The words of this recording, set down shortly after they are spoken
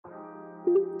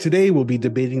Today, we'll be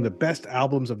debating the best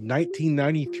albums of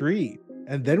 1993,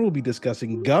 and then we'll be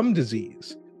discussing gum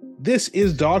disease. This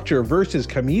is Doctor versus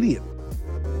Comedian.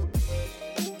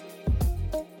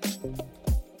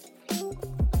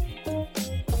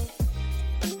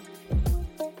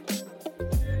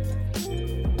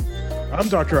 I'm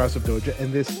Dr. Asif Doja,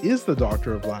 and this is the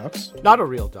Doctor of Laughs. Not a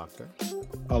real doctor.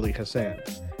 Ali Hassan.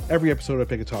 Every episode, I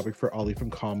pick a topic for Ali from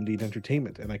comedy and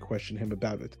entertainment, and I question him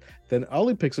about it. Then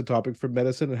Ali picks a topic from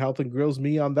medicine and health and grills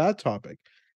me on that topic.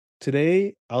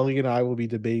 Today, Ali and I will be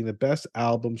debating the best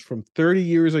albums from 30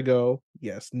 years ago.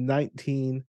 Yes,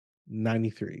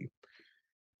 1993.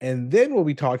 And then we'll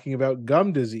be talking about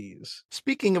gum disease.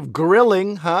 Speaking of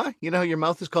grilling, huh? You know how your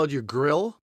mouth is called your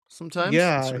grill sometimes?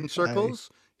 Yeah, In certain circles?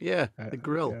 The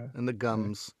grill and the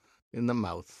gums in the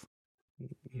mouth.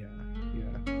 Yeah.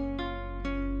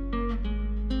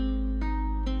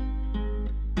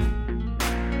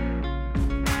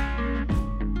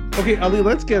 Okay, Ali,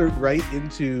 let's get right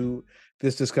into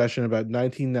this discussion about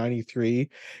 1993.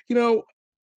 You know,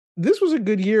 this was a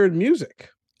good year in music.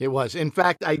 It was. In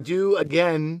fact, I do,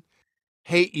 again,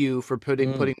 hate you for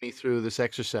putting me through this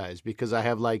exercise because I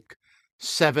have like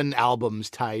 7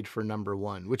 albums tied for number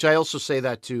 1, which I also say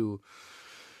that to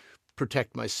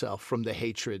protect myself from the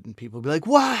hatred. And people be like,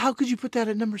 wow, how could you put that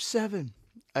at number 7?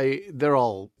 They're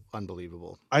all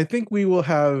unbelievable. I think we will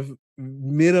have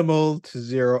minimal to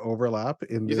zero overlap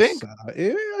in this. You think?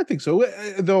 I think so.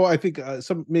 Though I think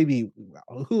some maybe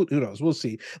who knows? We'll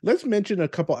see. Let's mention a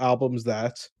couple albums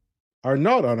that are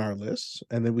not on our list,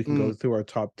 and then we can go through our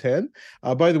top 10.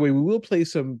 By the way, we will play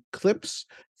some clips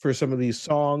for some of these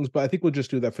songs, but I think we'll just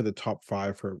do that for the top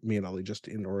 5 for me and Ali, just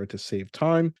in order to save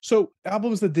time. So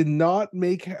albums that did not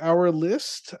make our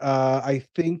list, I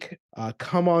think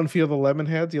Come On Feel the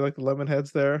Lemonheads. Do you like the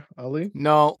Lemonheads there, Ali?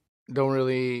 No,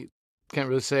 can't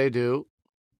really say I do.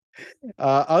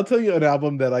 I'll tell you an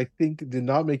album that I think did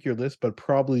not make your list, but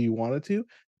probably you wanted to.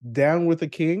 Down with the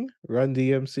King, Run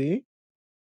DMC.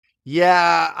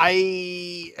 Yeah,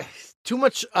 too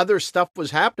much other stuff was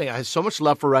happening. I had so much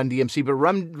love for Run DMC, but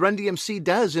Run DMC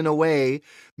does, in a way,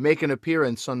 make an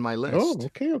appearance on my list. Oh,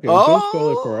 okay. Don't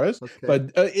spoil it for us. Okay.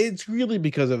 But it's really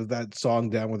because of that song,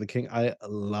 Down with the King. I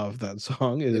love that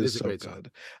song. It is so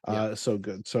good. So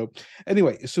good. So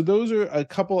anyway, so those are a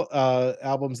couple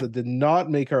albums that did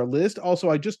not make our list. Also,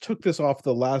 I just took this off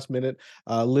the last minute.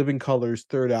 Living Colour's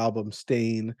third album,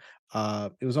 Stain.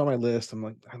 It was on my list. I'm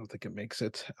like, I don't think it makes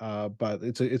it. But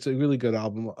it's a really good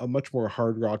album, a much more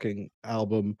hard rocking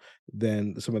album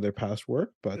than some of their past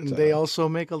work. But they also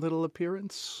make a little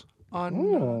appearance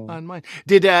on mine.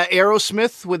 Did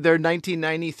Aerosmith with their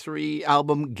 1993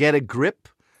 album Get a Grip?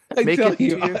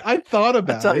 I thought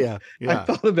about it. Yeah. I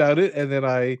thought about it, and then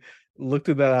I looked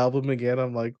at that album again.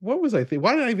 I'm like, what was I thinking?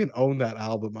 Why did I even own that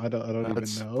album? I don't even know.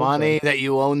 It's funny that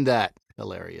you owned that.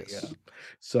 Hilarious. Yeah.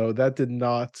 So that did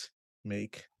not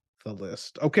make the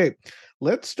list. Okay,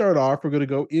 let's start off. We're going to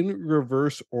go in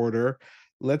reverse order.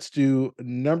 Let's do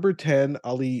number 10.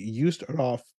 Ali, you start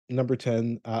off number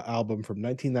 10 album from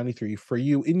 1993 for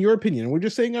you, in your opinion. We're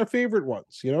just saying our favorite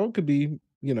ones. You know, it could be,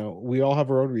 we all have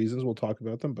our own reasons. We'll talk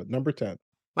about them, but number 10.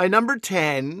 My number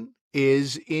 10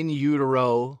 is In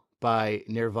Utero by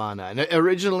Nirvana. And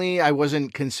originally I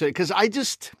wasn't considered, because I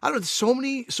don't know, so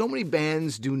many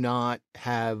bands do not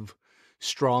have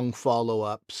strong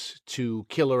follow-ups to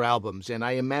killer albums, and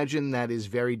I imagine that is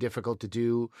very difficult to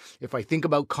do. If I think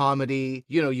about comedy,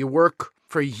 you work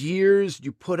for years,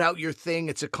 you put out your thing,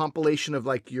 it's a compilation of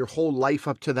like your whole life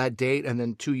up to that date, and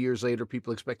then 2 years later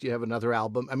people expect you to have another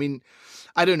album. I mean,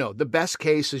 I don't know. The best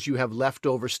case is you have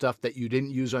leftover stuff that you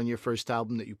didn't use on your first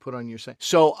album that you put on your second.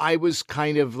 So I was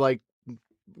kind of like,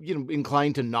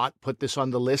 inclined to not put this on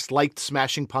the list. Liked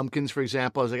Smashing Pumpkins, for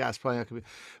example. I was like, it's probably not going to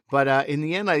be. But in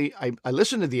the end, I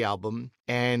listened to the album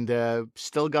and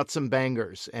still got some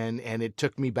bangers. And it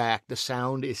took me back. The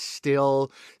sound is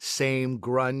still same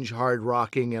grunge, hard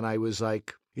rocking. And I was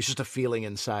like, it's just a feeling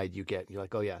inside you get. You're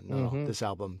like, oh yeah, no, this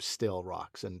album still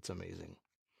rocks and it's amazing.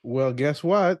 Well, guess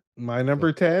what? My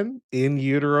number 10, In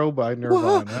Utero by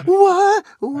Nirvana. What?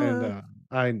 And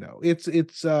I know.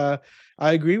 It's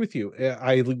I agree with you.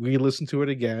 I re-listened to it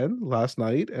again last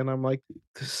night and I'm like,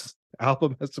 this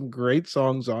album has some great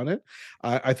songs on it.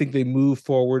 I think they move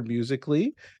forward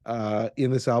musically in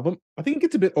this album. I think it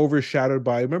gets a bit overshadowed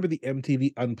by, remember the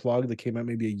MTV Unplugged that came out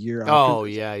maybe a year after? Oh,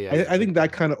 yeah. I think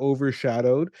that kind of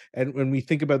overshadowed. And when we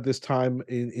think about this time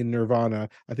in Nirvana,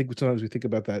 I think sometimes we think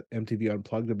about that MTV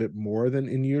Unplugged a bit more than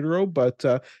In Utero. But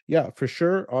yeah, for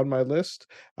sure on my list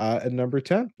at number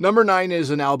 10. Number 9 is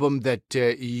an album that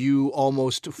you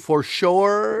almost for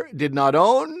sure did not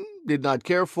own, did not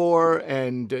care for,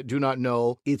 and do not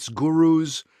know. It's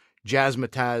Guru's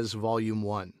Jazzmatazz Volume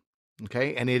 1.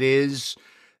 Okay. And it is.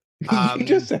 You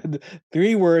just said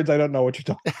 3 words. I don't know what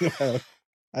you're talking about.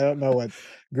 I don't know what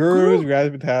Gurus, Guru.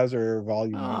 Razzmatazz, or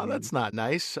Volume 1 Oh, means. that's not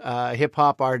nice. Hip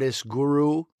hop artist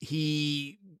Guru.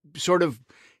 He sort of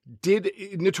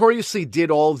notoriously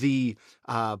did all the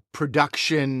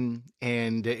production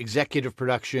and executive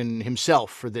production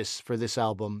himself for this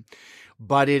album,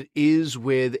 but it is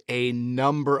with a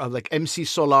number of like MC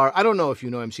Solar. I don't know if you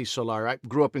know MC Solar. I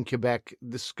grew up in Quebec.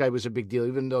 This guy was a big deal,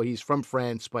 even though he's from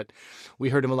France, but we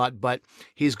heard him a lot. But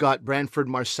he's got Branford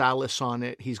Marsalis on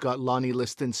it. He's got Lonnie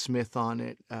Liston Smith on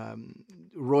it.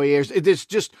 Roy Ayers. There's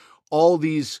just all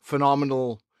these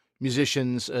phenomenal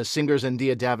musicians, singers, and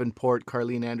Dia Davenport,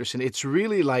 Carleen Anderson. It's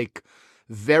really like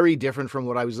very different from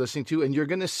what I was listening to. And you're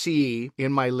going to see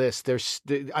in my list,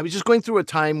 I was just going through a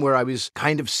time where I was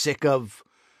kind of sick of,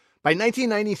 by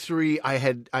 1993,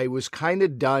 I was kind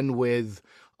of done with,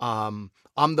 I'm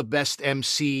the best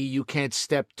MC. You can't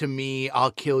step to me.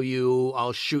 I'll kill you.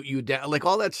 I'll shoot you down. Like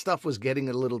all that stuff was getting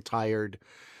a little tired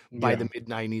by the mid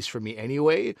 90s for me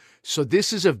anyway. So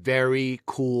this is a very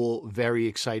cool, very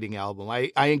exciting album.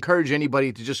 I encourage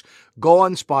anybody to just go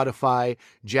on Spotify,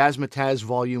 Jazzmatazz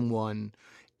Volume 1,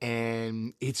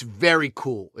 and it's very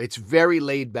cool. It's very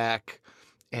laid back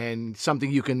and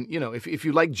something you can, if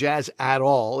you like jazz at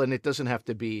all, and it doesn't have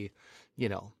to be,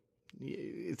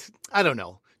 I don't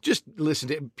know. Just listen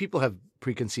to it. People have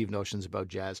preconceived notions about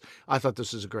jazz. I thought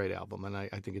this was a great album, and I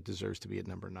think it deserves to be at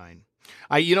number 9.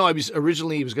 I was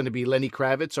originally, it was going to be Lenny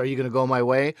Kravitz. Are You Going to Go My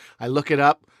Way? I look it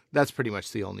up. That's pretty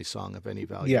much the only song of any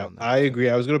value. Yeah, on that. I agree.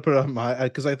 I was going to put it on my,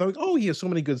 because I thought, oh, he has so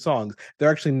many good songs.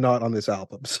 They're actually not on this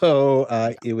album. So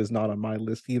it was not on my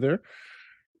list either.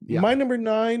 Yeah. My number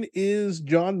 9 is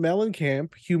John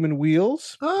Mellencamp, Human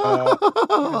Wheels. An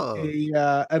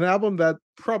album that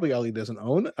probably Ali doesn't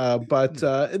own. But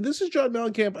this is John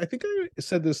Mellencamp. I think I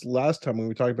said this last time when we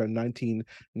were talking about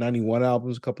 1991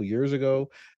 albums a couple years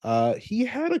ago. He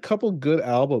had a couple good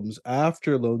albums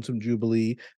after Lonesome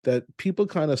Jubilee that people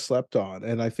kind of slept on.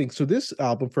 And I think so. This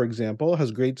album, for example,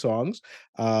 has great songs.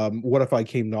 What If I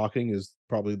Came Knocking is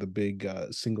probably the big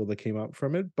single that came out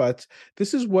from it. But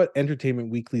this is what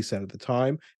Entertainment Weekly said at the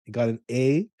time. It got an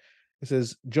A. It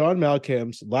says John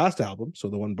Mellencamp's last album, so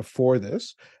the one before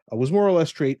this, was more or less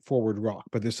straightforward rock,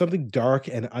 but there's something dark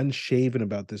and unshaven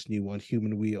about this new one,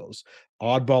 Human Wheels.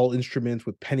 Oddball instruments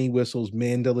with penny whistles,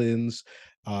 mandolins,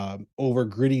 over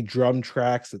gritty drum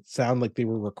tracks that sound like they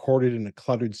were recorded in a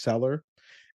cluttered cellar.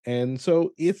 And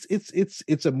so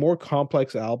it's a more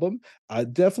complex album.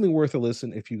 Definitely worth a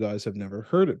listen if you guys have never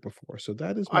heard it before. So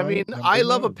that is my number I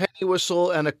love 9. a penny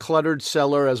whistle and a cluttered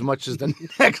cellar as much as the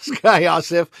next guy,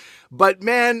 Asif. But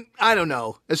man, I don't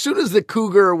know. As soon as the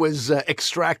Cougar was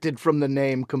extracted from the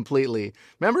name completely,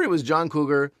 remember it was John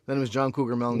Cougar, then it was John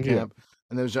Cougar Mellencamp,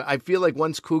 and there was. I feel like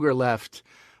once Cougar left,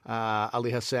 Ali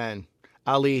Hassan,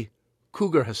 Ali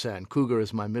Cougar Hassan. Cougar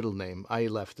is my middle name. I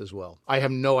left as well. I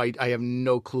have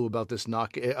no clue about this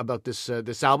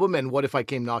this album. And What If I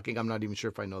Came Knocking? I'm not even sure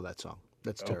if I know that song.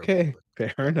 That's terrible. Okay,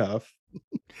 fair enough.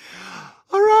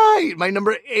 All right. My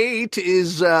number 8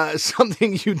 is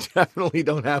something you definitely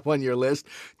don't have on your list.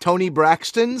 Tony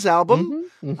Braxton's album.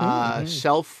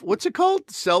 What's it called?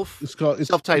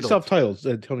 Self-titled. Self-titled.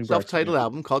 Tony Braxton. Self-titled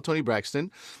album called Tony Braxton.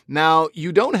 Now,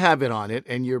 you don't have it on it,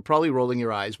 and you're probably rolling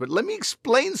your eyes, but let me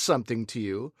explain something to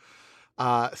you.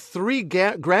 3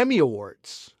 Grammy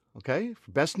Awards. Okay,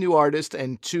 for Best New Artist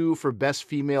and 2 for Best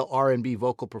Female R&B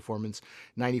Vocal Performance,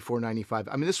 94, 95.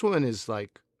 I mean, this woman is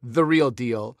like the real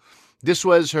deal. This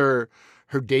was her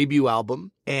debut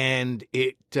album, and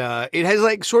it has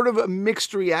like sort of a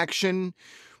mixed reaction.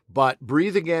 But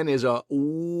Breathe Again is a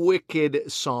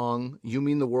wicked song. You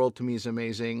Mean the World to Me is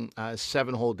amazing.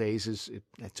 7 Whole Days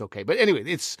it's okay. But anyway,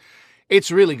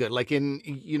 it's really good. Like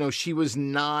she was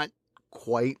not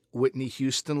quite Whitney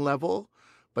Houston level,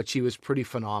 but she was pretty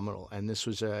phenomenal. And this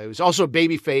was it was also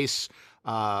Babyface.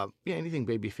 Anything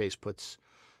Babyface puts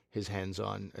his hands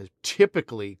on is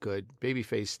typically good.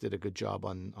 Babyface did a good job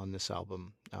on this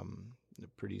album,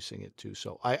 producing it too.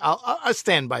 So I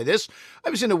stand by this. I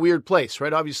was in a weird place,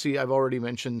 right? Obviously, I've already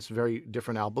mentioned very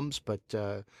different albums, but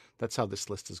that's how this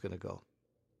list is going to go.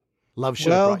 Love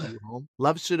Should Have Brought You Home.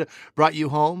 Love Should Have Brought You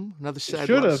Home. Another sad.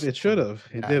 It should have.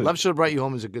 Love Should Have Brought You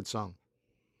Home is a good song.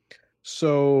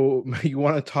 So you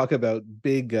want to talk about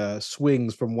big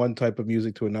swings from one type of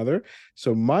music to another.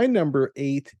 So my number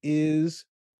 8 is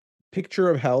Picture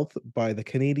of Health by the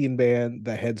Canadian band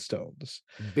The Headstones.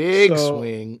 Big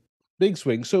swing. Big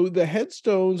swing. So the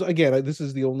Headstones, again, this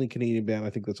is the only Canadian band I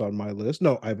think that's on my list.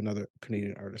 No, I have another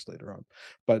Canadian artist later on,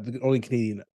 but the only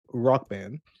Canadian rock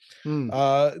band. Hmm.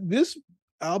 This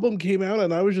album came out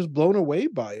and I was just blown away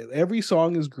by it. Every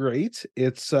song is great.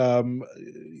 It's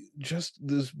just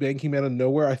this band came out of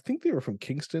nowhere. I think they were from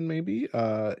Kingston, maybe.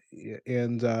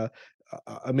 And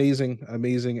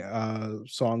amazing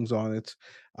songs on it.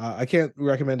 I can't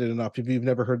recommend it enough. If you've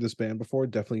never heard this band before,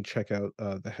 definitely check out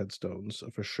the Headstones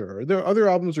for sure. Their other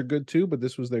albums are good too, but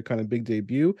this was their kind of big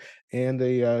debut and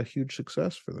a huge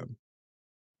success for them.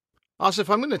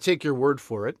 Asif, I'm going to take your word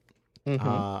for it. Mhm.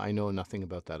 I know nothing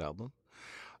about that album.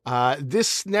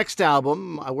 This next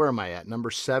album, where am I at?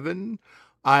 Number 7.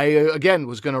 I, again,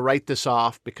 was going to write this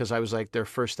off because I was like, their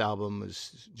first album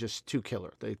was just too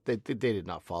killer. They did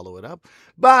not follow it up.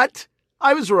 But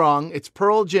I was wrong. It's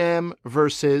Pearl Jam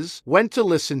versus. Went to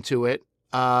listen to it.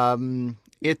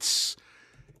 It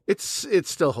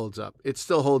still holds up. It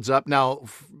still holds up. Now,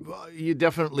 you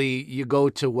go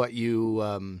to what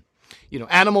you,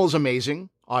 Animal's amazing,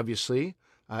 obviously.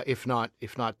 If not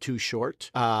too short.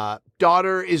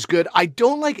 Daughter is good. I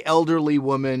don't like Elderly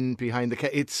Woman Behind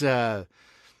the It's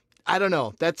I don't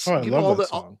know. That's I love that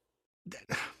song.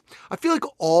 I feel like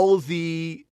all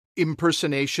the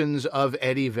impersonations of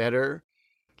Eddie Vedder,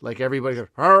 like everybody goes,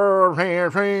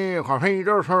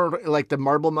 like the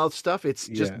Marble Mouth stuff. It's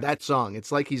just that song.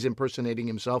 It's like he's impersonating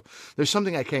himself. There's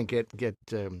something I can't get.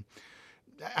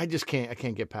 I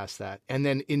can't get past that. And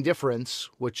then Indifference,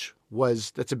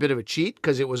 that's a bit of a cheat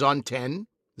because it was on 10.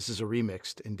 This is a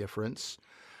remixed Indifference,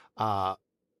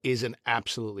 is an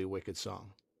absolutely wicked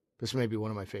song. This may be one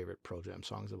of my favorite Pearl Jam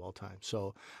songs of all time.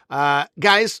 So,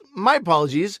 guys, my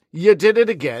apologies. You did it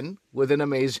again with an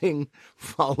amazing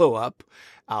follow-up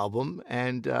album,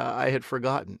 and I had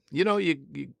forgotten. You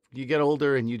get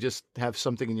older and you just have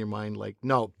something in your mind like,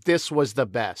 no, this was the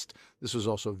best. This was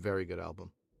also a very good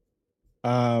album.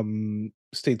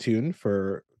 Stay tuned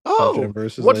for Pearl Jam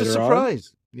versus what a surprise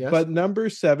on. Yes. But number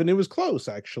 7, it was close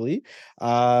actually,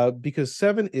 because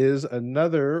 7 is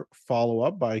another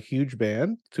follow-up by a huge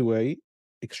band to a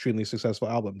extremely successful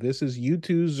album. This is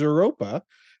U2's Zooropa,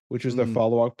 which is their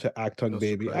follow-up to Achtung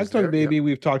Baby. Achtung Baby,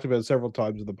 we've talked about several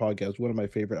times in the podcast, one of my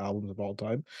favorite albums of all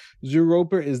time.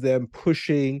 Zooropa is them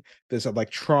pushing this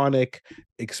electronic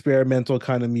experimental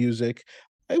kind of music.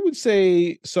 I would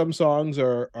say some songs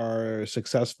are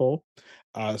successful,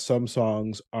 some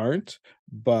songs aren't,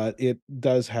 but it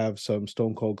does have some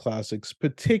Stone Cold classics,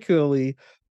 particularly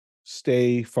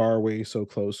Stay Far Away So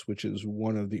Close, which is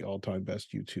one of the all-time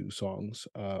best U2 songs.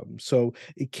 So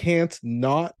it can't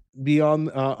not be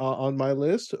on my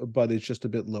list, but it's just a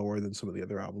bit lower than some of the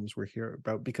other albums we're here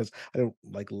about because I don't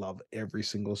love every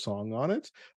single song on it.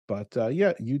 But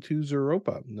U2's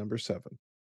Zooropa, number 7.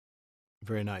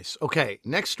 Very nice. Okay,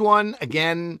 next one.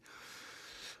 Again,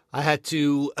 I had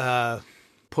to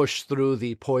push through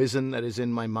the poison that is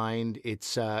in my mind.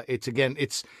 Their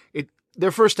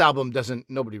first album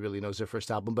nobody really knows their first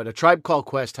album, but A Tribe Called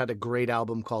Quest had a great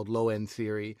album called Low End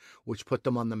Theory, which put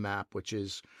them on the map, which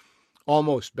is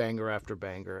almost banger after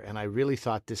banger. And I really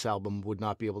thought this album would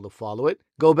not be able to follow it.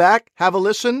 Go back, have a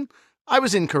listen. I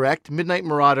was incorrect. Midnight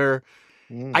Marauder.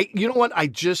 You know what? I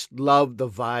just love the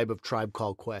vibe of Tribe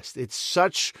Called Quest. It's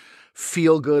such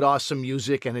feel-good, awesome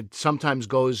music, and it sometimes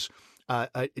goes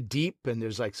deep, and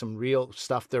there's some real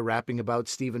stuff they're rapping about.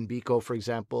 Stephen Biko, for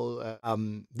example.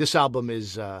 This album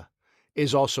is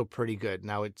also pretty good.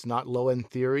 Now, it's not Low End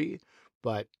Theory,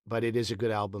 but it is a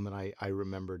good album, and I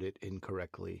remembered it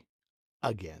incorrectly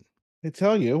again. I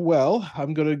tell you, well,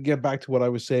 I'm going to get back to what I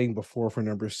was saying before for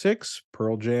number 6,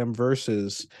 Pearl Jam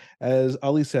versus. As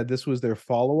Ali said, this was their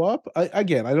follow-up. I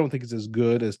don't think it's as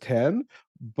good as 10,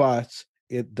 but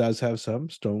it does have some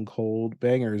Stone Cold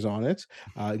bangers on it,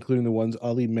 including the ones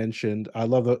Ali mentioned. I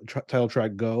love the title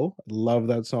track, Go. Love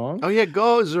that song. Oh, yeah,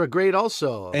 Go is great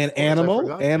also. And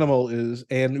Animal is,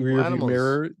 and Rearview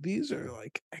Mirror. These are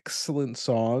excellent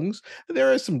songs.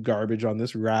 There is some garbage on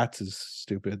this. Rats is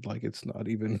stupid. It's not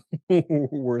even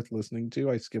worth listening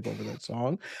to. I skip over that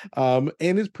song.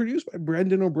 And it's produced by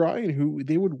Brendan O'Brien, who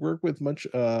they would work with much,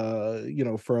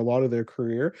 for a lot of their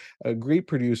career. A great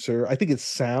producer. I think it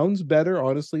sounds better,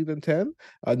 honestly, than 10.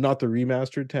 Not the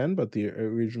remastered 10, but the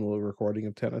original recording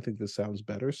of 10. I think this sounds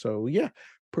better. So yeah,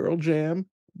 Pearl Jam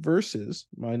versus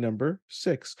my number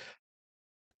 6.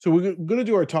 So we're going to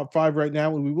do our top 5 right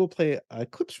now, and we will play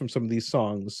clips from some of these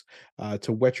songs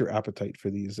to whet your appetite for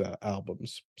these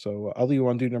albums. So Ali, you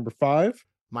want to do number 5?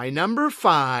 My number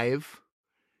 5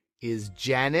 is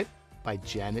Janet by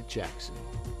Janet Jackson.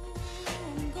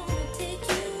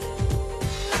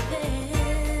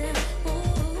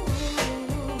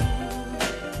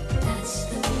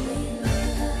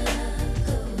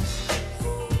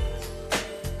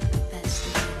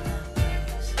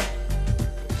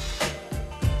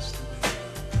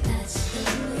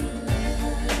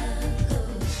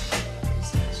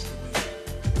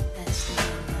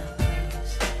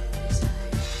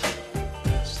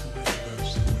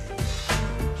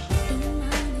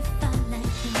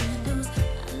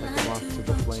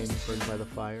 by the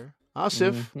Fire.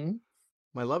 Asif, Mhm.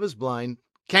 My Love is Blind.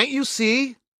 Can't You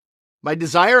See? My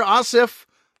Desire, Asif.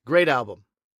 Great album.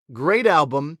 Great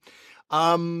album.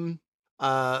 Janet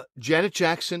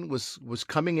Jackson was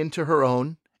coming into her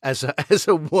own as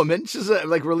a woman. She's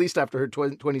like released after her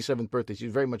 27th birthday.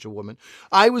 She's very much a woman.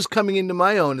 I was coming into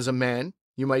my own as a man,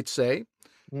 you might say.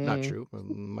 Not true.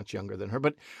 I'm much younger than her,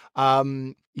 but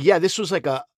yeah, this was like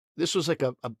a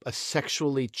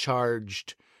sexually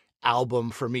charged album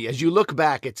for me. As you look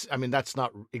back, that's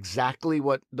not exactly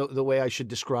what the way I should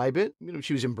describe it.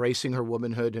 She was embracing her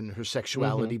womanhood and her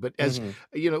sexuality, but as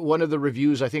one of the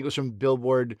reviews, I think it was from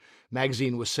Billboard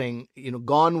magazine, was saying,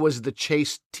 gone was the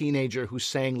chaste teenager who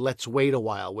sang "Let's Wait a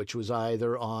While," which was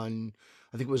either on,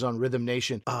 I think it was on Rhythm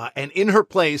Nation. And in her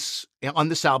place on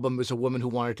this album was a woman who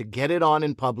wanted to get it on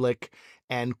in public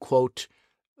and, quote,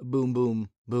 boom,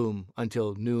 boom, boom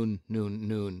until noon, noon,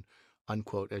 noon,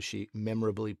 unquote, as she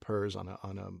memorably purrs on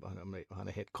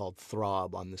a hit called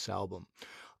Throb on this album.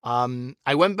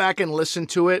 I went back and listened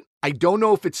to it. I don't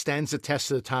know if it stands the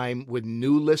test of the time with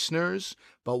new listeners,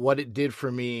 but what it did for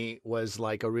me was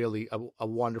like a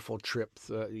wonderful trip,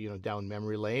 down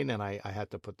memory lane. And I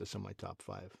had to put this in my top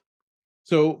 5.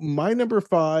 So my number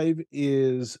 5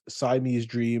 is Siamese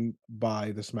Dream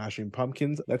by the Smashing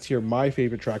Pumpkins. Let's hear my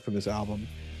favorite track from this album.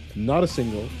 Not a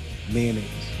single, Mayonnaise.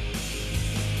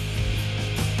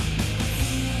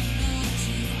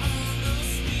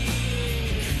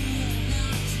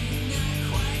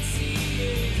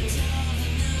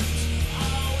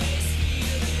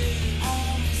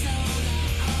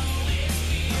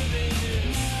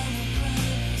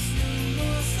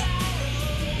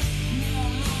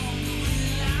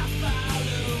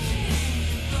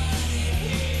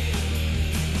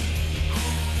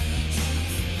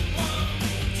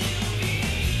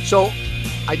 So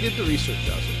I did the research,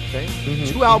 okay?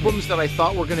 2 albums that I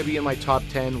thought were going to be in my top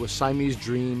 10 was Siamese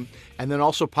Dream and then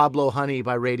also Pablo Honey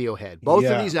by Radiohead. Both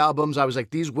of these albums, I was like,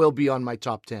 these will be on my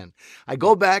top 10. I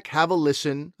go back, have a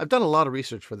listen. I've done a lot of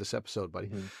research for this episode, buddy.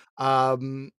 I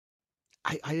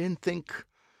didn't think,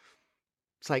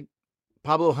 it's like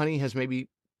Pablo Honey has maybe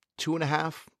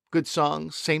 2.5 good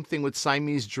songs. Same thing with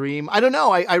Siamese Dream. I don't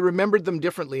know. I remembered them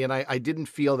differently, and I didn't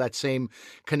feel that same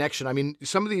connection. I mean,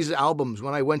 some of these albums,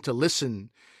 when I went to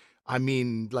listen, I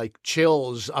mean, like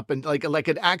chills up and like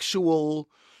an actual,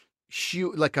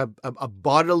 like a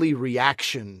bodily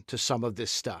reaction to some of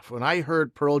this stuff. When I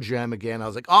heard Pearl Jam again, I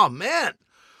was like, oh man,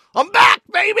 I'm back,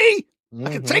 baby. I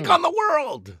can take on the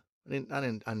world. I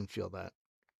didn't feel that.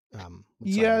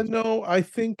 No, I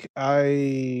think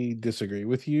I disagree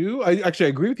with you. I actually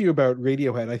agree with you about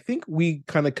Radiohead. I think we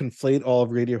kind of conflate all of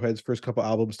Radiohead's first couple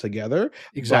albums together.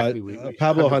 Exactly. But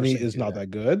Pablo Honey 100% is do not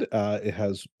that. that good. It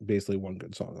has basically one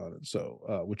good song on it,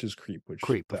 so which is Creep.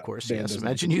 Creep, of course. band Yes. doesn't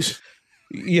Imagine you. exist.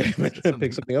 Yeah,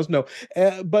 pick something else. No,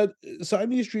 but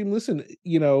Siamese Dream. Listen,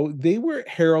 they were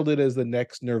heralded as the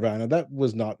next Nirvana. That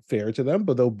was not fair to them.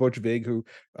 But though Butch Vig, who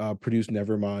produced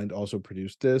Nevermind, also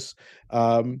produced this.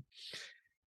 But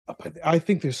I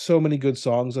think there's so many good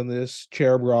songs on this.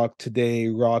 Cherub Rock, Today,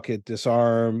 Rocket,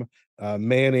 Disarm,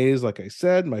 Mayonnaise, like I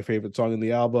said, my favorite song in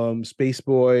the album. Space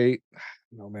Boy.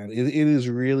 No, man, it is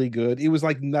really good. It was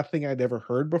like nothing I'd ever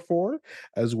heard before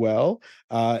as well.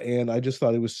 And I just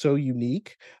thought it was so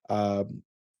unique. I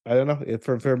don't know.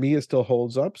 For me, it still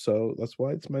holds up. So that's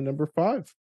why it's my number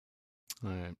 5. All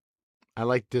right. I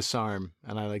like Disarm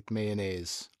and I like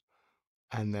Mayonnaise.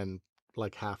 And then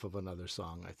like half of another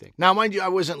song, I think. Now, mind you, I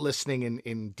wasn't listening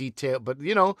in detail, but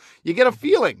you get a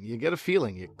feeling.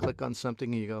 You click on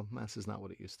something and you go, this is not what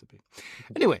it used to be.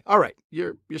 Anyway, all right.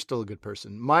 You're still a good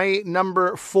person. My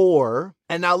number 4,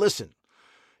 and now listen.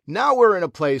 Now we're in a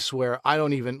place where I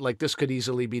don't even, like, this could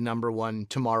easily be number 1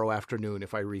 tomorrow afternoon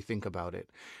if I rethink about it.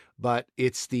 But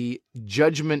it's the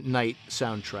Judgment Night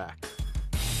soundtrack.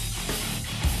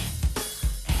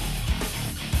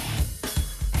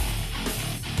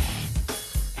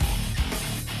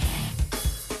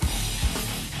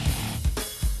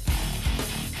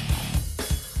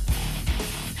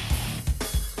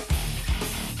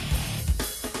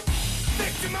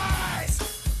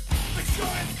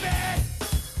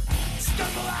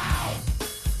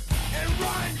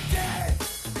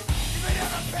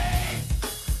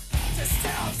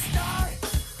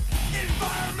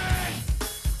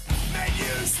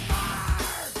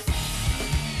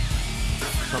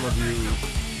 Some of you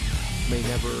may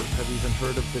never have even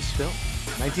heard of this film.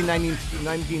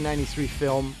 1993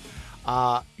 film.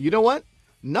 You know what?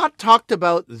 Not talked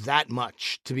about that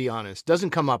much, to be honest. Doesn't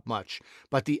come up much.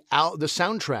 But the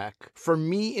soundtrack, for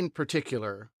me in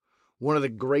particular, one of the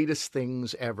greatest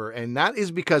things ever. And that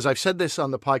is because I've said this on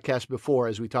the podcast before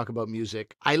as we talk about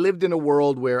music. I lived in a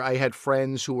world where I had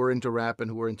friends who were into rap and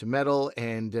who were into metal,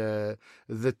 and the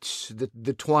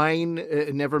twine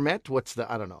never met. What's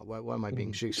the, I don't know. Why am I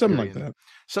being Shakespearean?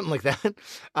 Something like that.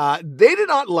 They did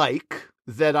not like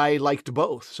that I liked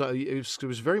both. So it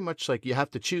was very much like you have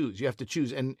to choose. You have to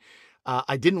choose. And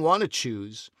I didn't want to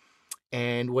choose.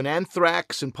 And when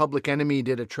Anthrax and Public Enemy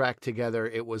did a track together,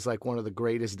 it was like one of the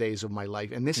greatest days of my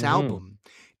life. And this album,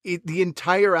 the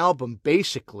entire album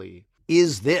basically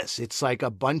is this. It's like a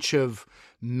bunch of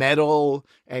metal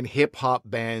and hip hop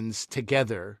bands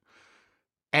together.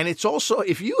 And it's also,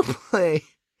 if you play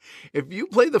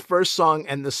the first song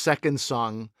and the second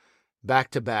song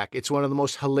back to back, it's one of the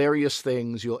most hilarious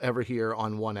things you'll ever hear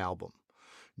on one album.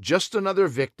 Just Another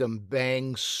Victim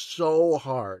bangs so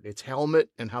hard. It's Helmet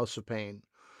and House of Pain.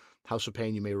 House of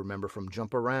Pain you may remember from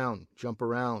Jump Around, Jump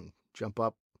Around, Jump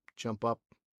Up,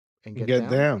 and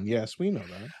Get Down. Yes, we know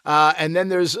that. And then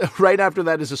there's, right after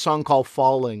that is a song called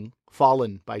Fallen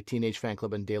by Teenage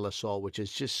Fanclub and De La Soul, which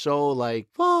is just so like,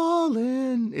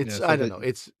 Fallen. It's, I don't know,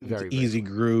 it's very easy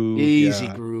groove. Easy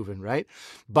grooving, right?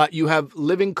 But you have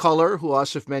Living Colour, who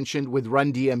Asif mentioned, with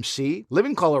Run DMC.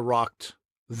 Living Colour rocked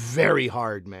very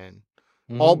hard, man.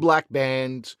 All black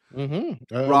band,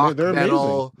 rock, they're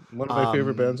metal. Amazing. One of my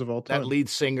favorite bands of all time. That lead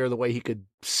singer, the way he could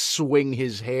swing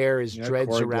his hair, his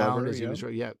dreads around. Glover, as he was,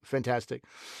 fantastic.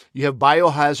 You have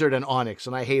Biohazard and Onyx,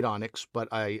 and I hate Onyx, but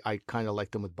I kind of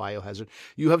like them with Biohazard.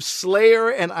 You have Slayer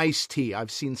and Ice-T.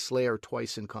 I've seen Slayer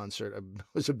twice in concert. I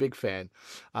was a big fan.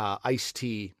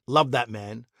 Ice-T, love that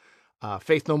man.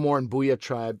 Faith No More and Booyah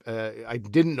Tribe. I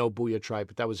didn't know Booyah Tribe,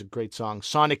 but that was a great song.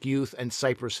 Sonic Youth and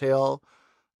Cypress Hill.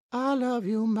 I Love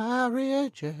You,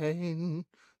 Mary Jane.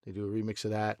 They do a remix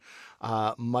of that.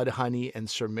 Mudhoney and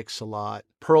Sir Mix-a-Lot.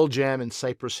 Pearl Jam and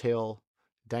Cypress Hill.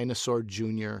 Dinosaur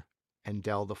Jr. and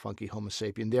Del the Funky Homo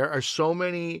Sapien. There are so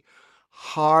many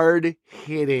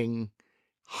hard-hitting,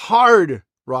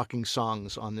 hard-rocking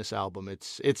songs on this album.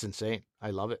 It's insane.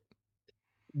 I love it.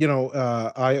 You know,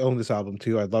 I own this album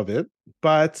too. I love it.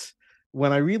 But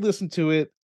when I re-listen to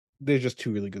it, there's just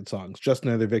two really good songs. Just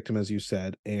Another Victim, as you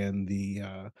said, and the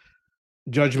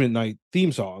Judgment Night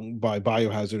theme song by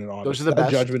Biohazard and Onyx. Those are the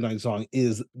best. Judgment Night song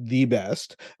is the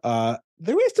best. The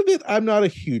rest of it, I'm not a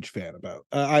huge fan about.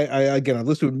 I've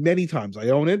listened to it many times. I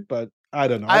own it, but I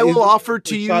don't know. I will offer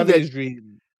to you that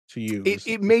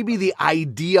it may be the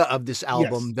idea of this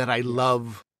album that I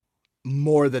love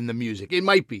more than the music. It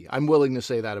might be. I'm willing to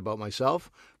say that about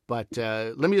myself. But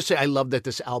let me just say I love that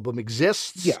this album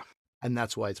exists. Yeah. And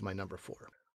that's why it's my number 4.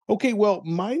 Okay, well,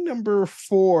 my number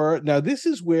 4, now this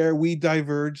is where we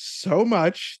diverge so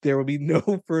much. There will be no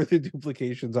further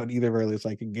duplications on either of our lists,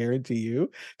 I can guarantee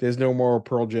you. There's no more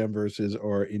Pearl Jam versus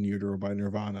or In Utero by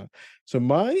Nirvana. So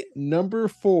my number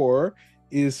 4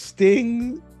 is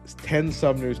Sting's 10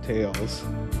 Sumner's Tales.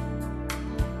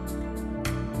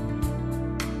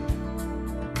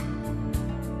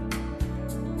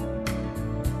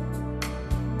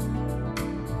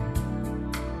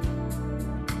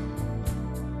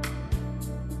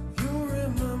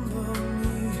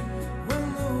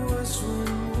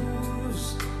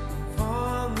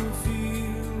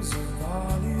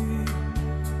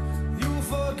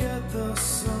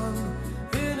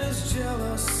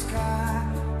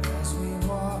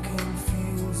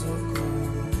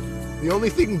 The only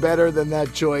thing better than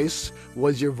that choice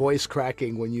was your voice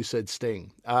cracking when you said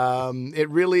Sting. It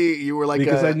really, you were like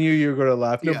because I knew you were going to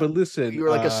laugh. No, Yeah. but listen, you were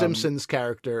like a Simpsons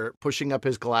character pushing up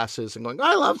his glasses and going,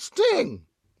 I love Sting.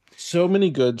 so many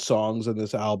good songs on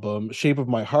this album. Shape of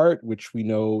My Heart, which we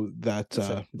know that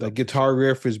that guitar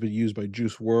riff has been used by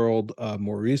Juice WRLD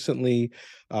more recently.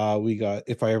 We got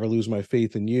If I Ever Lose My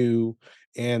Faith in You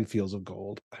and Fields of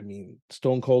Gold. I mean,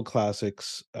 stone cold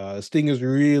classics. Sting is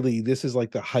really, this is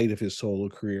like the height of his solo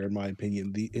career, in my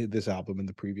opinion, this album and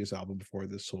the previous album before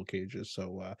this, Soul Cages.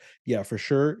 So yeah, for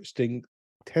sure, Sting,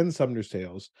 10 Sumner's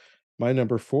Tales, my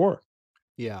number 4.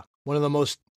 Yeah. One of the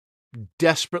most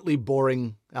desperately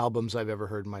boring albums I've ever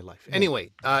heard in my life.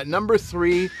 Anyway, number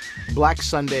 3, Black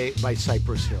Sunday by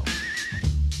Cypress Hill.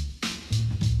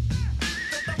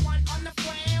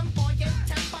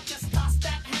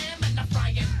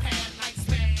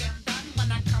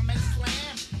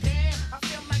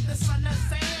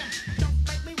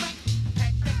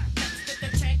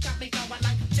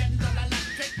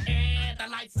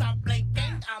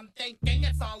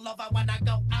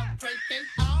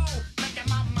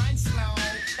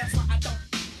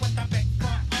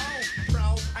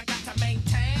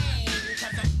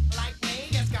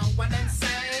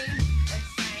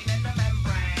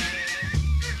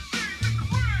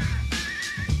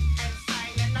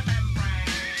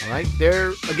 right?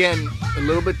 They're again a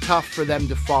little bit tough for them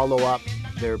to follow up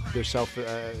their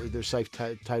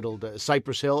self-titled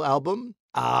Cypress Hill album.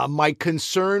 My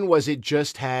concern was it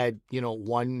just had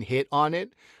one hit on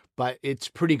it, but it's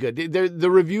pretty good.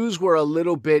 The reviews were a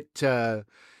little bit hot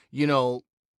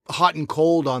and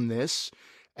cold on this.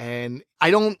 And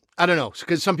I don't know,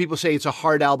 because some people say it's a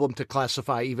hard album to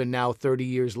classify even now, 30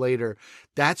 years later.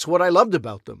 That's what I loved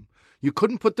about them. You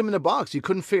couldn't put them in a box. You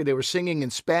couldn't figure. They were singing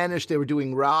in Spanish. They were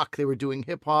doing rock. They were doing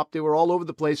hip hop. They were all over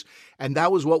the place. And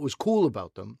that was what was cool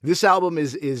about them. This album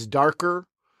is darker.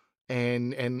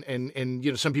 And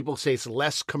some people say it's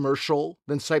less commercial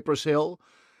than Cypress Hill.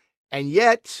 And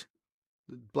yet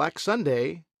Black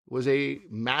Sunday was a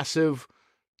massive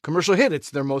commercial hit.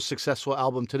 It's their most successful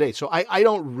album today. So I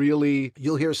don't really,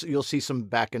 you'll see some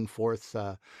back and forth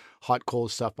hot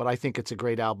cold stuff, but I think it's a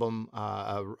great album.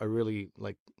 A really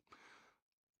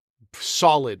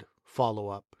solid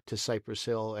follow-up to Cypress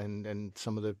Hill, and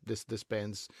some of this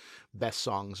band's best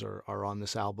songs are on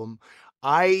this album.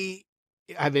 I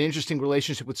have an interesting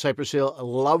relationship with Cypress Hill. I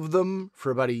love them for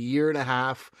about a year and a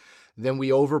half. Then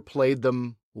we overplayed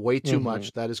them way too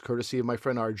much. That is courtesy of my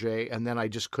friend RJ. And then I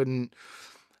just couldn't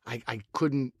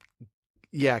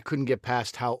get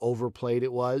past how overplayed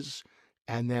it was.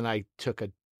 And then I took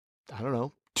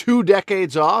 2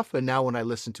 decades off. And now when I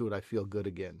listen to it, I feel good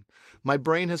again. My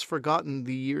brain has forgotten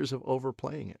the years of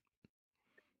overplaying it.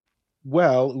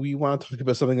 Well, we want to talk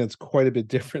about something that's quite a bit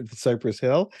different than Cypress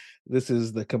Hill. This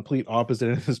is the complete opposite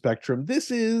end of the spectrum.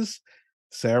 This is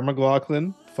Sarah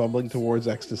McLachlan, Fumbling Towards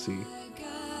Ecstasy.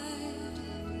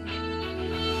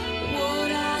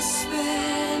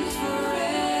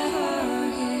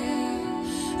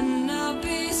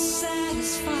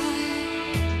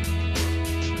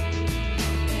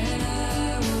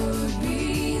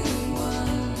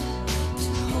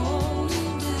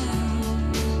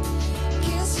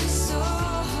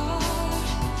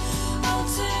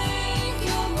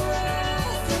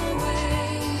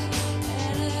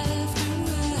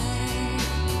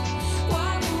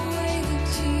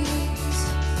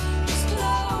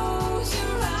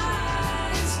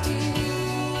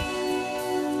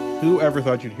 Whoever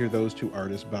thought you'd hear those two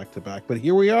artists back to back? But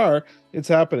here we are. It's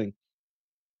happening.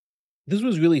 This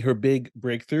was really her big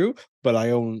breakthrough, but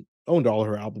I owned all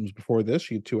her albums before this.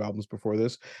 She had 2 albums before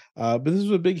this. But this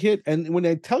was a big hit. And when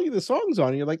I tell you the songs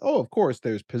on it, you're like, oh, of course,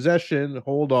 there's Possession,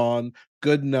 Hold On,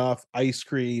 Good Enough, Ice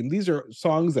Cream. These are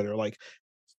songs that are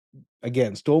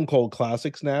again, stone cold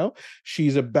classics now.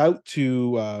 She's about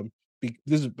to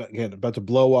about to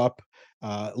blow up.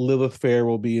 Lilith Fair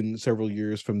will be in several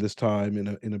years from this time,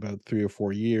 in about 3 or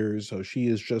 4 years. So she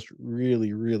is just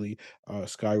really, really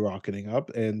skyrocketing up,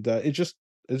 and it's just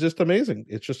amazing.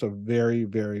 It's just a very,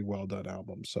 very well done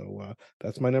album. So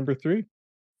that's my number 3.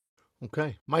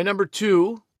 Okay, my number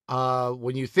 2.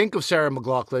 When you think of Sarah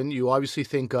McLachlan, you obviously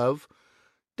think of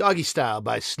Doggy Style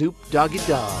by Snoop Doggy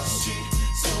Dogg.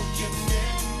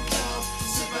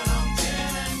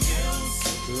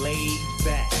 Laid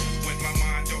back.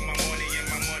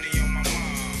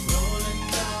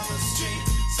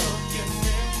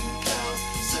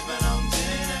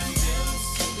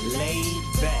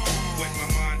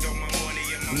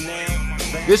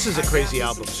 This is a crazy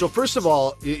album. So first of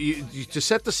all, to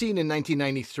set the scene in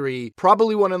 1993,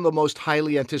 probably one of the most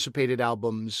highly anticipated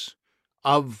albums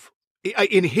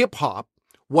in hip hop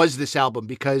was this album,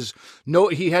 because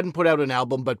he hadn't put out an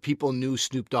album, but people knew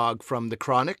Snoop Dogg from The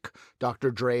Chronic.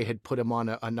 Dr. Dre had put him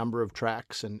on a number of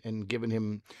tracks and given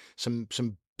him some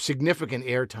significant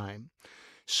airtime.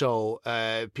 So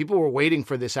people were waiting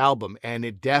for this album, and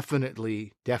it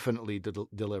definitely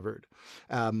delivered.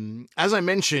 As I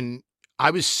mentioned, I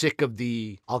was sick of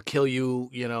the "I'll kill you,"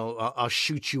 I'll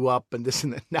shoot you up, and this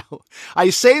and that. Now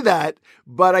I say that,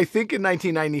 but I think in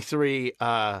 1993,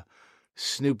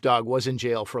 Snoop Dogg was in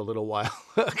jail for a little while,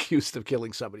 accused of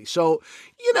killing somebody. So,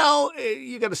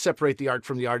 you got to separate the art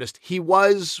from the artist. He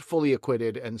was fully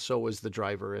acquitted, and so was the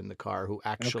driver in the car who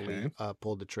actually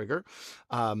pulled the trigger.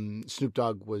 Snoop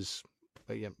Dogg was,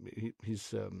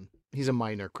 he's a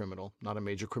minor criminal, not a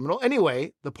major criminal.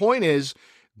 Anyway, the point is,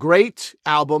 great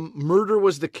album. Murder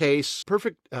Was the Case.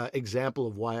 Perfect example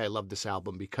of why I love this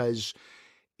album, because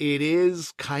it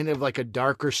is kind of like a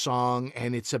darker song,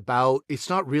 and it's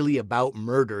not really about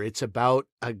murder. It's about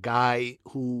a guy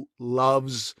who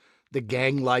loves the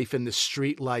gang life and the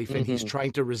street life, and he's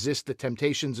trying to resist the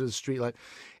temptations of the street life.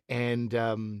 And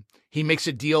he makes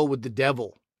a deal with the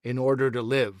devil in order to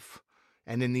live.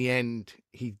 And in the end,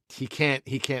 he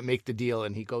can't make the deal,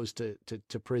 and he goes to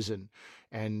prison.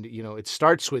 And, it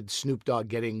starts with Snoop Dogg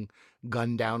getting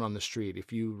gunned down on the street.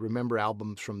 If you remember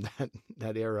albums from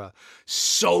that era,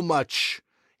 so much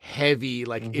heavy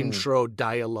like Mm-hmm. intro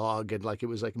dialogue, and like it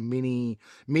was like mini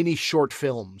short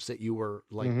films that you were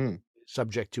like Mm-hmm.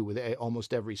 subject to with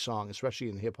almost every song, especially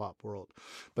in the hip hop world.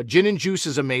 But Gin and Juice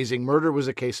is amazing. Murder Was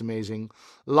a Case, amazing.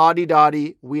 Lottie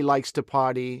Dottie, We Likes to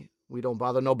Party, We Don't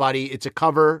Bother Nobody. It's a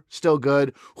cover, still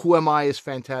good. Who Am I is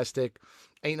fantastic.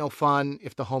 Ain't No Fun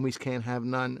If the Homies Can't Have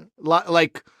None.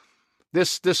 Like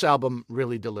this album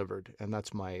really delivered, and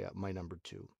that's my my number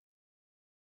 2.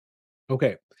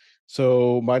 Okay.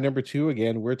 So my number 2,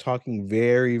 again, we're talking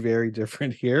very, very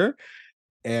different here.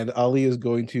 And Ali is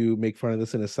going to make fun of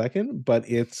this in a second, but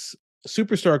it's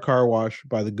Superstar Car Wash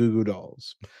by the Goo Goo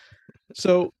Dolls.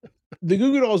 So the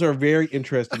Goo Goo Dolls are a very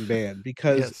interesting band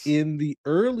because Yes. in the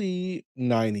early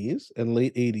 90s and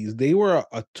late 80s, they were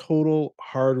a total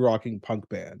hard rocking punk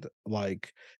band,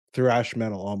 like thrash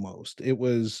metal almost. It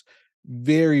was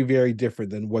very, very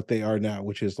different than what they are now,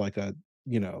 which is like a,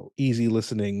 easy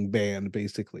listening band,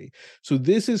 basically. So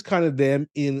this is kind of them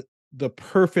in the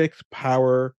perfect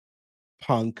power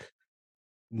punk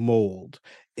mold.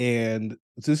 And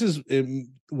this is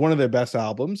one of their best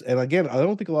albums. And again, I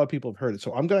don't think a lot of people have heard it.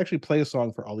 So I'm gonna actually play a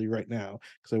song for Ali right now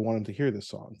because I want him to hear this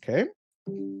song. Okay,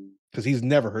 because he's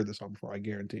never heard this song before. I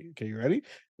guarantee. Okay, you ready?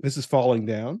 This is Falling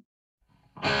Down.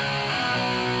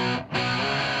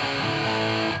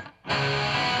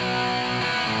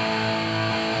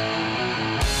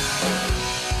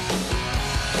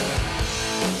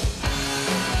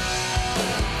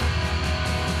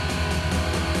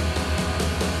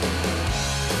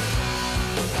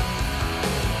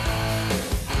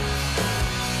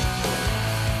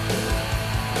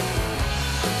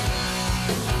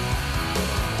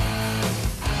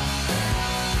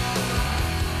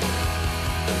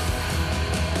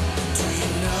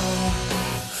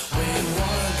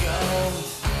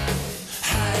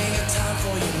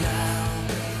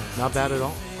 Not bad at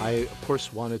all. I, of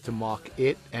course, wanted to mock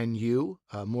it and you,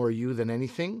 more you than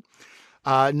anything.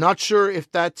 Not sure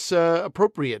if that's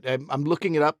appropriate. I'm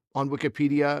looking it up on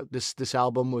Wikipedia. This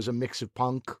album was a mix of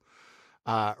punk,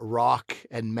 rock,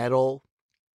 and metal,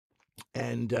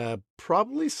 and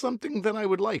probably something that I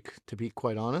would like, to be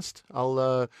quite honest.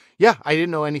 I didn't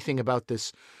know anything about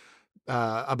this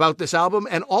album,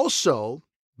 and also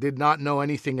did not know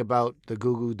anything about the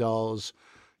Goo Goo Dolls'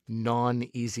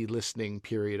 non-easy listening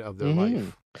period of their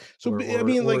life. So Or I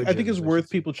mean, like, I think it's origins, I should worth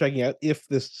say. people checking out if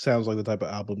this sounds like the type of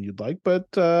album you'd like. But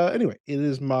anyway, it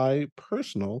is my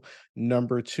personal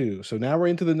number 2. So now we're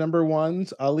into the number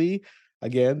ones. Ali,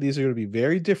 again, these are going to be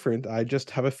very different. I just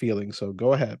have a feeling. So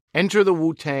go ahead. Enter the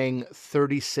Wu-Tang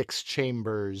 36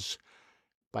 Chambers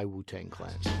by Wu-Tang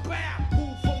Clan.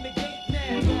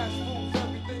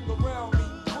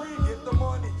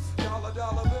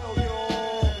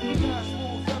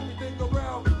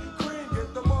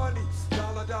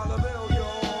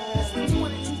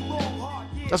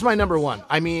 That's my number 1.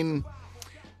 I mean,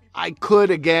 I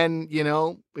could, again,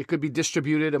 it could be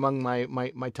distributed among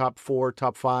my top 4,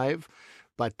 top 5,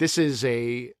 but this is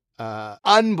a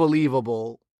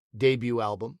unbelievable debut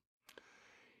album.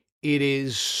 It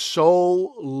is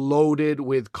so loaded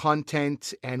with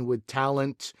content and with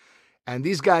talent. And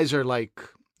these guys are like,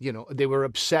 they were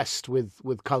obsessed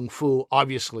with Kung Fu.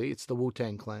 Obviously, it's the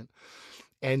Wu-Tang Clan.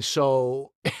 And so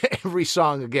every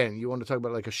song, again, you want to talk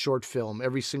about like a short film,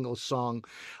 every single song.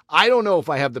 I don't know if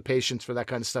I have the patience for that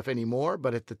kind of stuff anymore,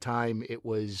 but at the time it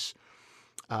was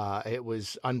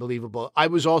unbelievable. I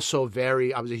was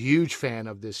a huge fan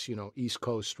of this, East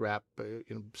Coast rap,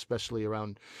 especially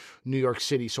around New York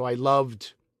City. So I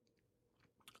loved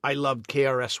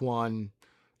KRS-One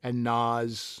and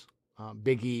Nas,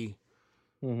 Biggie,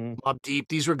 Mobb Deep.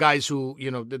 These were guys who,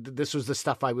 this was the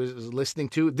stuff I was listening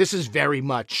to. This is very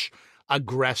much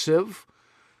aggressive,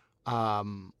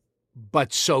 but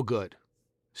so good.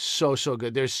 So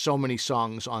good. There's so many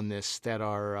songs on this that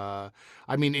are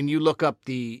and you look up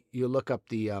the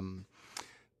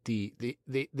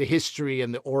history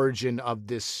and the origin of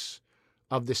this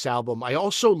album. I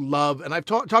also love, and I've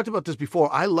talked about this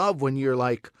before, I love when you're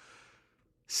like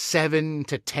 7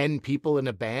 to 10 people in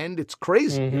a band. It's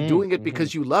crazy. You're doing it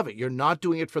because you love it. You're not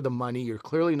doing it for the money. You're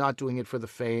clearly not doing it for the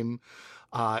fame.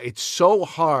 It's so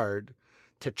hard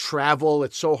to travel.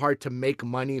 It's so hard to make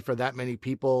money for that many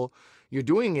people. You're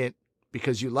doing it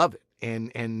because you love it.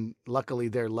 And luckily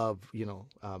their love,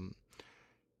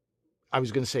 I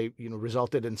was going to say,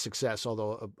 resulted in success,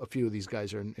 although a few of these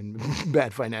guys are in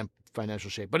bad financial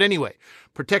shape. But anyway,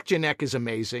 Protect Your Neck is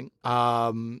amazing.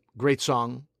 Great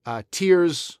song.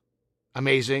 Tears,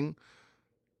 amazing.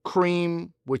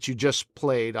 Cream, which you just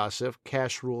played, Asif.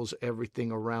 Cash Rules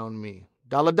Everything Around Me.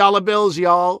 Dollar bills,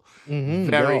 y'all.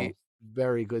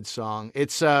 Very good song.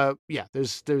 It's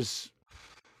there's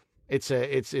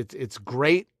It's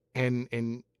great,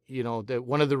 and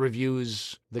one of the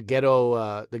reviews, the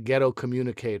ghetto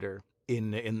communicator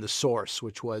in the Source,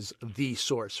 which was the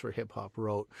source for hip hop,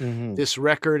 wrote, "This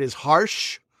record is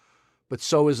harsh, but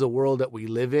so is the world that we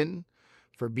live in.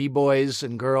 For b-boys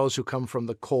and girls who come from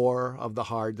the core of the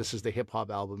hard, this is the hip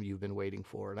hop album you've been waiting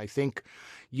for." And I think,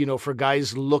 for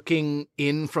guys looking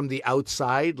in from the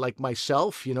outside, like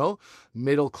myself,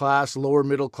 middle class, lower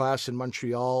middle class in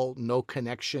Montreal, no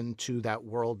connection to that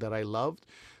world that I loved,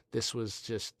 this was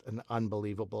just an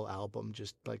unbelievable album,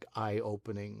 just like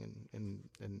eye-opening and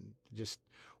just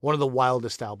one of the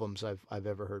wildest albums I've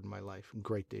ever heard in my life.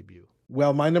 Great debut.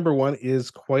 Well, my number one is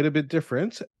quite a bit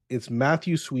different. It's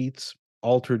Matthew Sweet's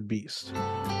Altered Beast.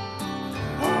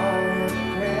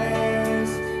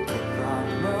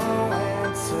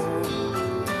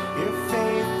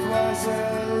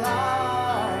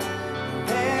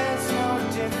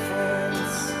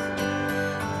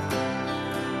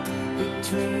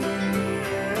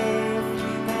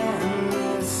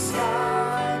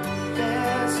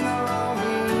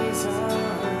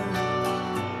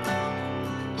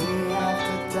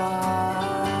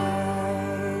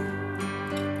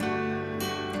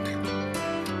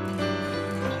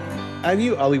 I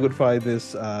knew Ollie would find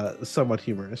this somewhat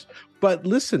humorous, but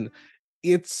listen,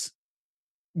 it's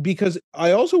because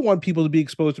I also want people to be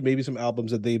exposed to maybe some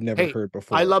albums that they've never heard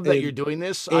before. I love that you're doing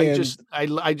this. I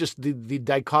just the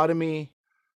dichotomy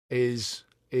is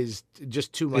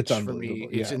just too much for me.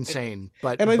 It's insane.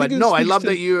 But I love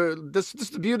that this is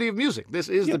the beauty of music. This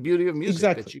is the beauty of music.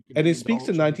 Exactly. And it speaks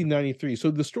to 1993.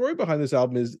 So the story behind this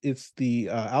album is it's the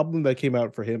album that came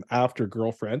out for him after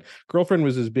Girlfriend. Girlfriend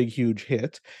was his big, huge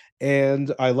hit.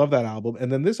 And I love that album.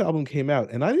 And then this album came out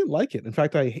and I didn't like it. In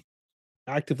fact, I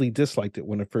actively disliked it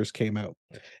when it first came out.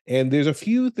 And there's a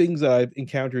few things that I've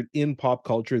encountered in pop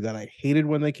culture that I hated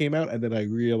when they came out, and then I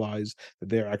realized that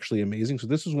they're actually amazing. So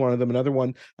this is one of them. Another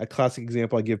one, a classic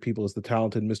example I give people is The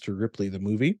Talented Mr. Ripley, the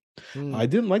movie. I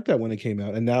didn't like that when it came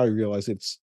out, and now I realize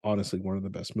it's honestly one of the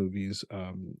best movies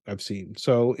I've seen.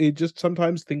 So it just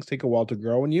sometimes things take a while to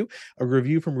grow on you. A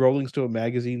review from Rolling Stone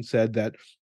magazine said that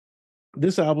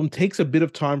this album takes a bit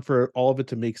of time for all of it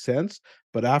to make sense,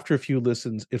 but after a few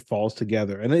listens, it falls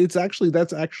together. And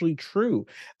that's actually true.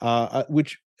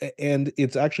 And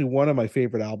it's actually one of my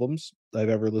favorite albums I've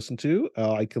ever listened to.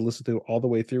 I can listen to it all the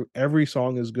way through. Every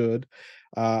song is good.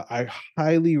 I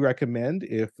highly recommend,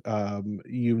 if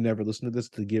you've never listened to this,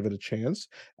 to give it a chance.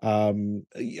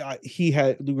 He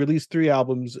had released 3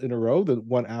 albums in a row. The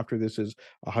one after this is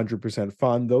 100%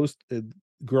 Fun. Those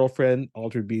Girlfriend,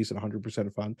 Altered Beast, and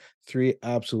 100% Fun. 3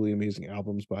 absolutely amazing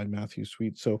albums by Matthew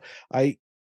Sweet. So I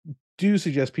do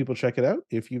suggest people check it out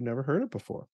if you've never heard it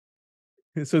before.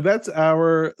 So that's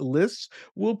our lists.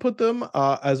 We'll put them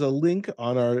as a link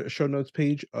on our show notes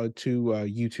page to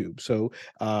YouTube. So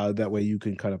that way you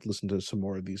can kind of listen to some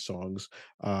more of these songs,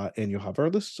 and you'll have our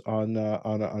lists on a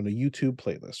YouTube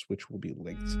playlist, which will be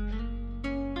linked.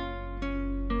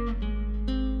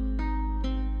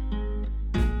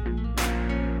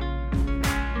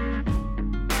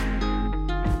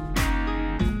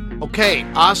 Okay,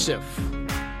 Asif,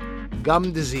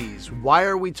 gum disease. Why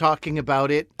are we talking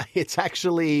about it? It's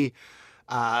actually,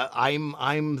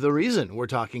 I'm the reason we're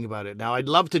talking about it. Now, I'd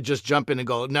love to just jump in and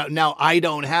go, now I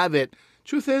don't have it.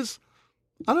 Truth is,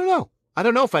 I don't know. I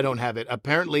don't know if I don't have it.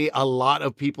 Apparently, a lot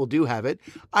of people do have it.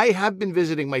 I have been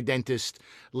visiting my dentist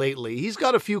lately. He's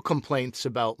got a few complaints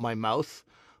about my mouth.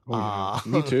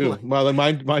 Me too. Well,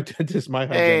 my dentist might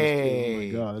have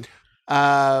dentist too. Oh my God.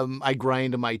 I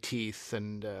grind my teeth,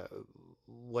 and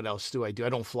what else do? I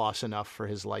don't floss enough for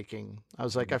his liking. I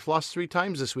was like, I flossed 3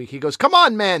 times this week. He goes, come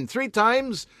on, man, 3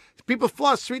 times? People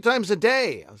floss 3 times a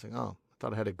day. I was like, oh, I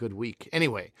thought I had a good week.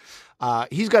 Anyway,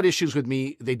 he's got issues with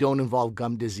me. They don't involve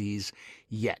gum disease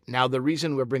yet. Now, the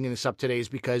reason we're bringing this up today is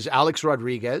because Alex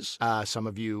Rodriguez, some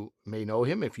of you may know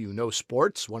him if you know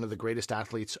sports, one of the greatest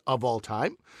athletes of all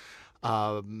time.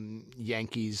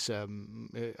 Yankees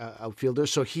outfielder.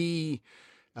 So he,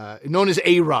 known as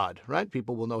A-Rod, right?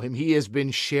 People will know him. He has been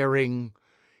sharing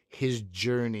his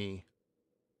journey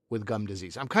with gum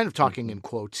disease. I'm kind of talking in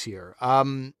quotes here.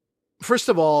 First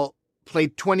of all,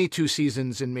 played 22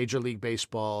 seasons in Major League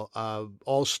Baseball,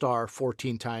 All-Star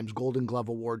 14 times, Golden Glove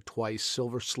Award twice,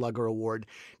 Silver Slugger Award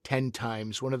 10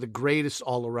 times, one of the greatest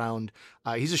all-around.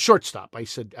 He's a shortstop. I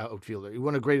said outfielder. He's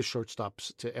one of the greatest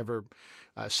shortstops to ever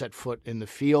set foot in the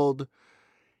field.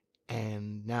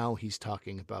 And now he's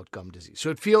talking about gum disease. So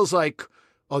it feels like,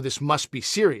 oh, this must be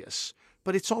serious.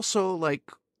 But it's also like,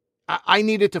 I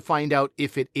needed to find out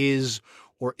if it is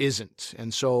or isn't.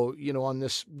 And so, on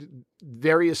this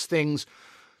various things,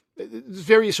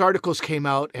 various articles came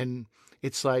out, and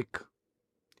it's like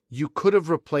you could have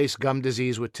replaced gum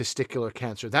disease with testicular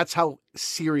cancer. That's how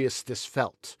serious this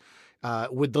felt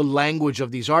with the language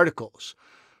of these articles.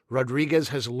 Rodriguez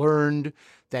has learned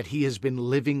that he has been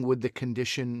living with the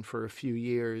condition for a few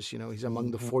years. You know, he's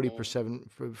among the Mhm.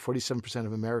 47%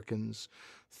 of Americans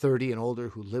 30 and older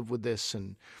who live with this.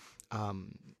 And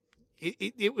um,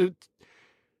 it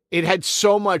it had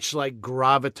so much like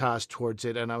gravitas towards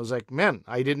it. And I was like, man,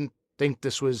 I didn't think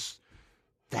this was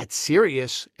that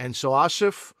serious. And so,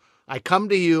 Asif, I come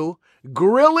to you,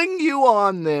 grilling you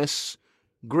on this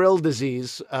grill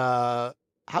disease. How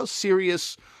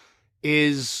serious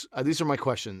is these are my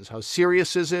questions. How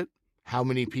serious is it? How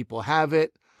many people have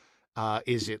it?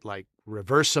 Is it like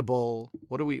reversible?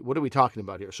 What are we talking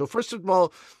about here? So first of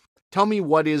all, tell me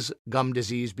what is gum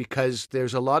disease, because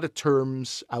there's a lot of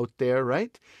terms out there,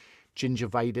 right?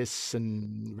 Gingivitis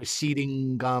and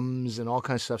receding gums and all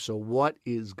kinds of stuff. So what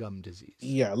is gum disease?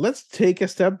 Yeah, let's take a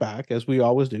step back, as we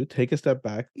always do. Take a step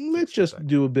back. Take a Let's step just back.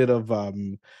 do a bit of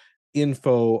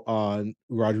info on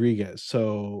Rodriguez.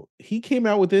 So he came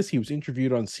out with this. He was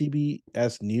interviewed on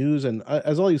CBS News, and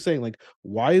as all he's saying, like,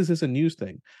 why is this a news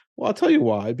thing? Well, I'll tell you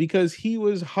why. Because he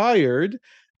was hired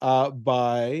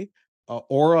by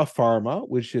Aura Pharma,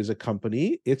 which is a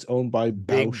company. It's owned by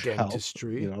Big Bausch Health,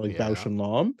 dentistry. like Bausch Yeah. and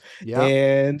Lomb. Yeah.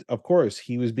 And of course,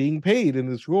 he was being paid in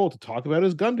this role to talk about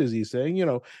his gum disease, saying,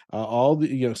 all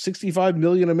the 65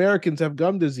 million Americans have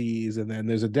gum disease, and then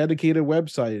there's a dedicated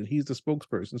website, and he's the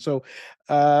spokesperson. So,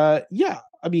 yeah,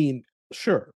 I mean,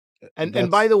 sure, And by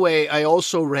that's the way, I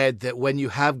also read that when you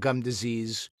have gum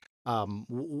disease,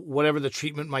 whatever the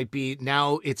treatment might be,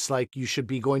 now it's like you should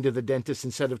be going to the dentist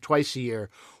instead of twice a year,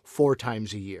 4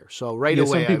 times a year. So right yeah.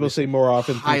 Some away, I people was say more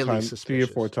often, highly 3 or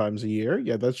 4 suspicious. times a year.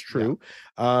 Yeah, that's Yeah. true.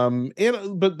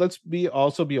 And but let's be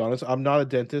honest. I'm not a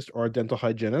dentist or a dental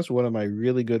hygienist. One of my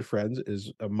really good friends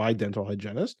is my dental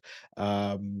hygienist.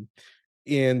 Um,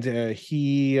 and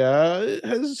he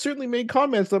has certainly made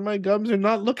comments that my gums are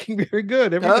not looking very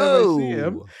good every time I see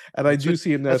him, Oh, and I do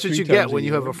see him now that's what three you get times a when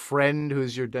you have a year. friend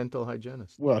who's your dental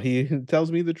hygienist. Well, he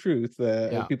tells me the truth.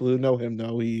 Yeah. People who know him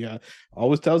know he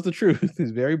always tells the truth.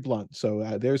 He's very blunt.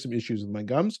 So there's some issues with my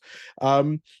gums.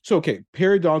 So okay,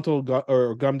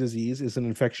 or gum disease is an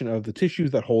infection of the tissues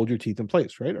that hold your teeth in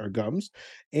place, right? Our gums,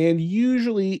 and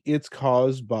usually it's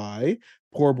caused by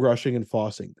poor brushing and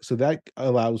flossing. So that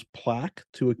allows plaque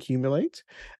to accumulate,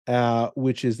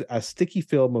 which is a sticky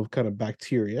film of kind of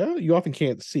bacteria you often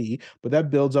can't see, but that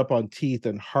builds up on teeth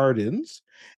and hardens,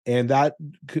 and that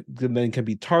then can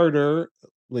be tartar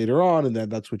later on, and then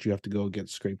that's what you have to go get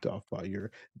scraped off by your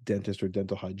dentist or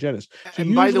dental hygienist. So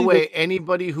And by the usually the way,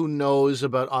 anybody who knows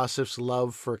about Asif's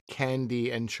love for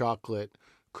candy and chocolate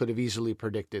could have easily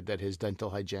predicted that his dental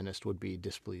hygienist would be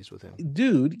displeased with him.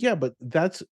 dude, yeah, but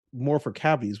that's more for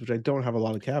cavities, which I don't have a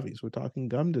lot of cavities. We're talking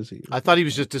gum disease I at thought this he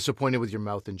was point. just disappointed with your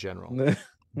mouth in general, but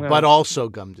Well, also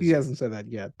gum he disease. hasn't said that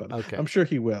yet, but Okay. I'm sure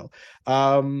he will.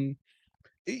 Um,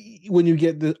 when you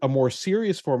get a more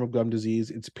serious form of gum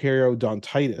disease, it's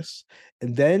periodontitis,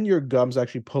 and then your gums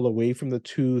actually pull away from the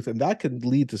tooth, and that can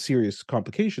lead to serious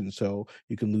complications. So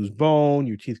you can lose bone,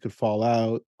 your teeth could fall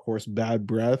out, of course, bad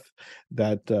breath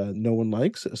that no one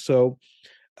likes. So,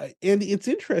 and it's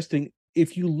interesting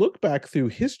if you look back through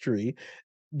history,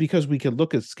 because we can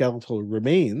look at skeletal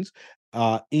remains.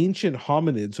 Ancient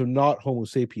hominids, so not Homo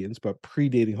sapiens, but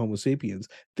predating Homo sapiens,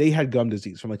 they had gum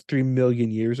disease from like 3 million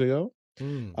years ago.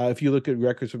 Mm. If you look at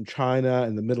records from China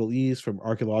and the Middle East, from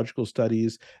archaeological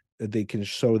studies, they can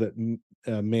show that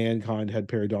mankind had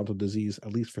periodontal disease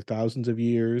at least for thousands of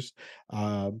years.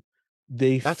 Um,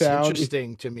 they That's found if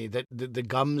interesting to me that the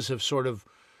gums have sort of,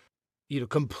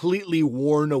 completely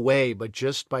worn away, but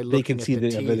just by they can looking at see the the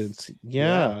teeth. evidence.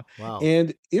 Yeah. Yeah, Wow.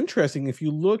 and interesting if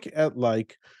you look at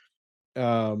like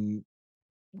um,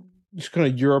 just kind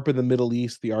of Europe and the Middle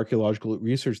East, the archaeological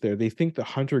research there, they think the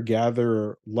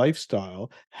hunter-gatherer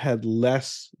lifestyle had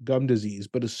less gum disease.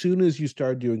 But as soon as you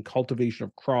start doing cultivation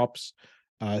of crops,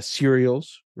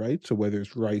 cereals, right? So whether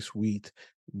it's rice, wheat,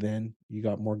 then you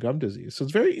got more gum disease. So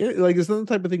it's very like it's not the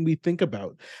type of thing we think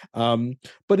about.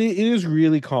 But it is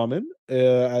really common,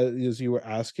 as you were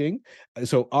asking.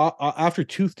 So after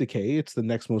tooth decay, it's the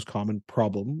next most common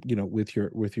problem, with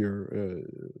your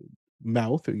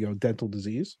mouth, or dental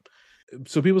disease.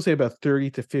 So people say about 30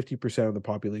 to 50% of the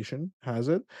population has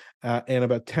it, and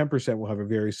about 10% will have a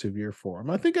very severe form.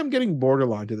 I think I'm getting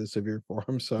borderline to the severe form.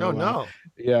 No, So no.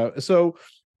 yeah. So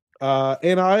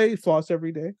and I floss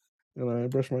every day, and I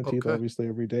brush my teeth Okay. obviously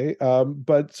every day.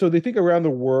 But so they think around the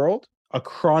world A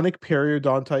chronic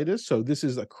periodontitis, so this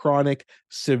is a chronic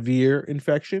severe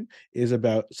infection, is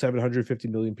about 750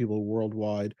 million people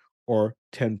worldwide, or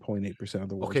 10.8% of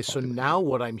the world's Okay, so population. now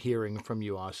what I'm hearing from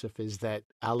you, Asif, is that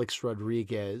Alex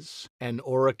Rodriguez and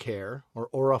Oracare, or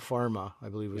Aura Pharma, I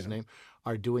believe was Yeah. the name,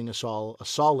 are doing us all a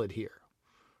solid here.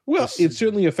 Well, This, it's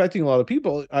certainly affecting a lot of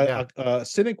people. yeah, A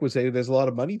cynic would say there's a lot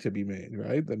of money to be made,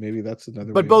 right? That maybe that's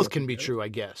another but way of both can looking be at it. true, I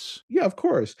guess. Yeah, of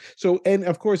course. So, and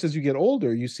of course, as you get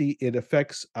older, you see it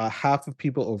affects half of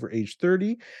people over age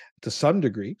 30 to some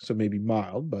degree. So maybe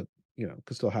mild, but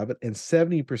could still have it. And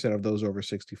 70% of those over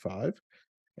 65,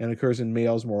 and occurs in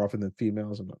males more often than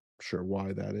females. I'm not sure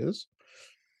why that is.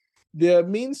 The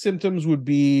main symptoms would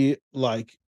be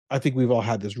like, I think we've all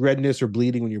had this redness or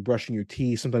bleeding when you're brushing your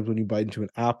teeth. Sometimes when you bite into an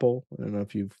apple. I don't know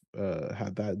if you've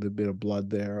had that, the bit of blood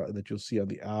there that you'll see on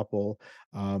the apple.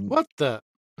 Um, What the?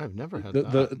 I've never had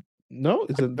that. the no, I've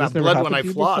that's got never blood when happened I to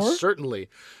you floss, before. certainly,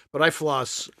 but I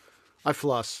floss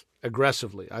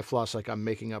aggressively. I floss like I'm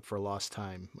making up for lost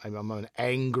time. I'm an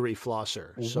angry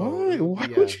flosser. Why? So Why would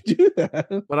yeah, you do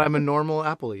that? but I'm a normal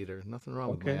apple eater. Nothing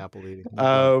wrong with my Okay. apple eating. No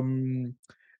doubt. Um,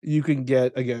 you can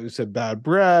get, again, you said bad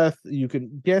breath. You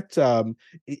can get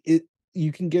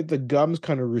you can get the gums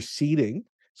kind of receding.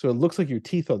 So it looks like your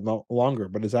teeth are no longer,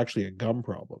 but it's actually a gum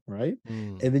problem, right?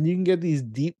 Mm. And then you can get these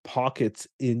deep pockets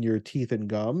in your teeth and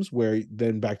gums where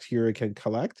then bacteria can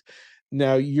collect.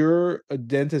 Now, your a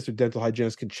dentist or dental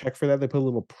hygienist can check for that. They put a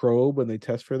little probe when they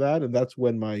test for that, and that's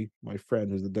when my friend,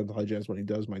 who's the dental hygienist, when he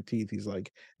does my teeth, he's like,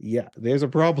 "Yeah, there's a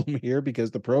problem here because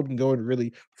the probe can go in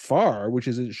really far, which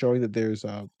is showing that there's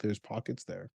pockets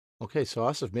there." Okay, so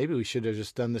Asif, maybe we should have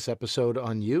just done this episode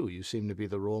on you. You seem to be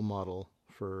the role model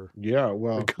for Yeah, for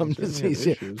well, I gum certainly have disease.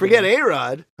 Here. issues. Forget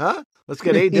A-Rod, huh? Let's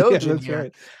get A Yeah, Doge in that's here.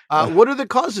 right. Uh, What are the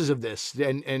causes of this?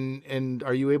 And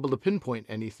are you able to pinpoint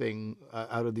anything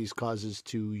out of these causes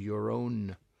to your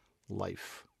own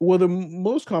life? Well, the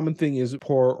most common thing is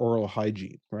poor oral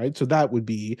hygiene, right? So that would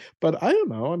be, but I don't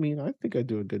know. I mean, I think I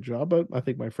do a good job, but I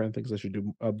think my friend thinks I should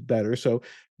do better. So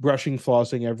brushing,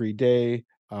 flossing every day,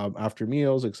 after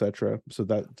meals, etc. So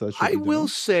that should I be will done.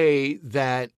 say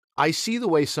that I see the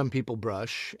way some people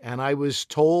brush, and I was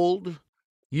told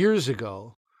years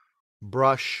ago,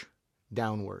 brush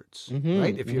downwards,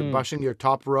 right? Mm-hmm. If you're Mm-hmm. brushing your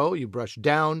top row, you brush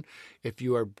down. If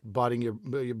you're brushing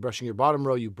your bottom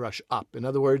row, you brush up. In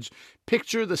other words,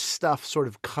 picture the stuff sort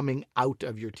of coming out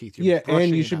of your teeth. You're Yeah, and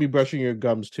brushing you it should be out brushing your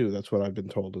gums too. That's what I've been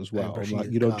told as and well. brushing Not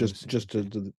your you don't gums.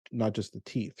 Okay. not just the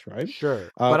teeth, right?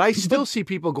 Sure. But I But still see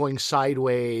people going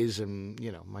sideways and,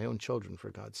 my own children, for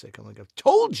God's sake. I'm like, I've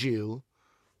told you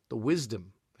the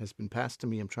wisdom has been passed to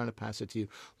me. I'm trying to pass it to you.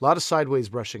 A lot of sideways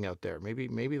brushing out there.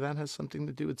 Maybe that has something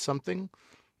to do with something.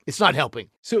 It's not helping.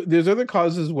 so there's other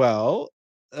causes as well.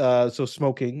 So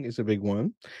smoking is a big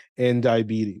one, and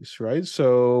diabetes, right?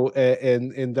 So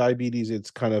and in diabetes,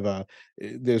 it's kind of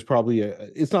there's probably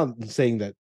it's not saying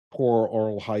that poor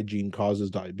oral hygiene causes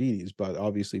diabetes, but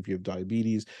obviously if you have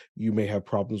diabetes, you may have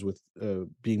problems with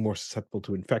being more susceptible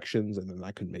to infections, and then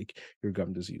that could make your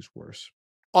gum disease worse.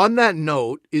 On that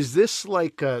note, is this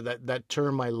like that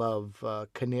term I love,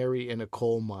 canary in a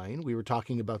coal mine? We were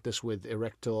talking about this with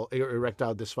erectile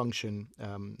dysfunction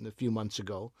a few months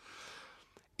ago.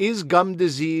 Is gum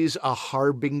disease a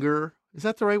harbinger? Is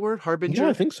that the right word? Yeah, I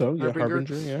Harbinger? think so. Yeah, Harbinger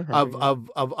harbinger. Yeah, of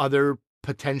harbinger. of other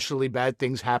potentially bad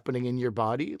things happening in your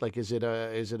body? Like, is it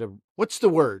a what's the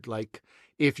word? Like,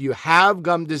 if you have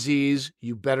gum disease,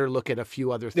 you better look at a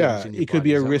few other things Yeah, in your it could body.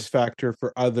 be a Is that what? risk factor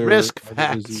for Risk other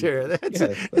factor. diseases. Yes,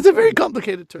 It's that's a very right.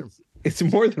 complicated term. It's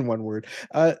more than one word.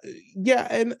 Uh, yeah,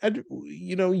 and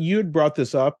you'd brought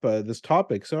this up, this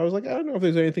topic, so I was like, I don't know if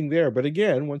there's anything there, but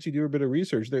again, once you do a bit of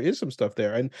research, there is some stuff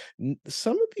there, and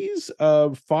some of these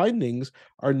findings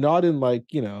are not in like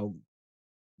no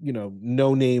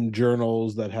name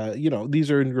journals that have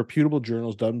these are in reputable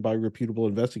journals done by reputable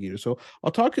investigators. So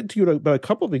I'll talk to you about a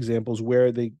couple of examples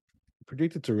where they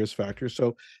predict it's a risk factor.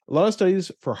 So a lot of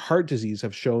studies for heart disease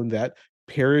have shown that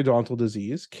periodontal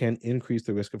disease can increase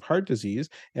the risk of heart disease,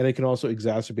 and it can also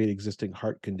exacerbate existing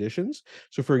heart conditions.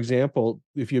 So for example,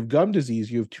 if you have gum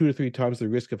disease, you have 2 to 3 times the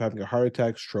risk of having a heart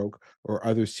attack, stroke, or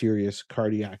other serious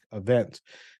cardiac event.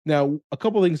 Now, a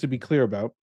couple things to be clear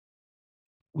about: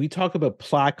 we talk about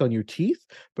plaque on your teeth,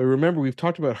 but remember, we've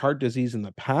talked about heart disease in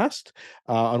the past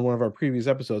on one of our previous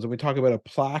episodes, and we talk about a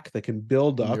plaque that can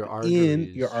build In up your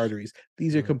in your arteries. arteries.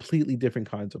 These are Right. completely different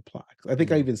kinds of plaques. I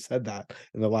think I Mm. even said that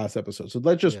in the last episode. So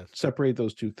let's just Yes. separate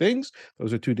those two things.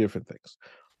 Those are two different things.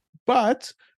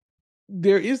 But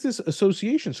there is this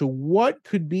association. So what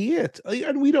could be it?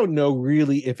 And we don't know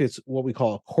really if it's what we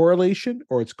call a correlation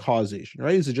or it's causation,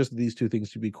 right? Is it just these two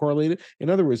things to be correlated? In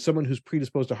other words, someone who's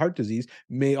predisposed to heart disease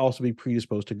may also be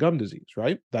predisposed to gum disease,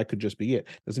 right? That could just be it.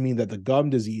 Doesn't mean that the gum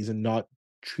disease and not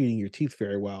treating your teeth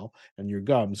very well and your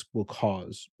gums will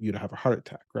cause you to have a heart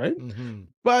attack, right? Mm-hmm.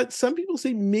 But some people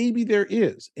say maybe there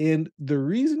is. And the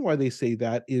reason why they say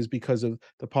that is because of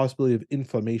the possibility of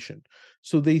inflammation.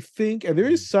 So they think, and there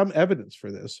is some evidence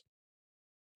for this.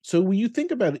 So when you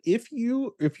think about it, if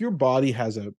your body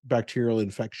has a bacterial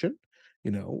infection,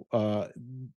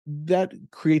 that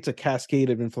creates a cascade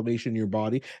of inflammation in your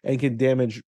body and can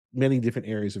damage many different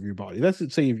areas of your body. Let's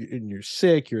say if you're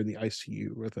sick, you're in the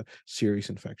ICU with a serious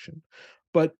infection.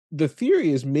 But the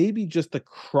theory is maybe just the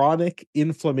chronic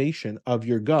inflammation of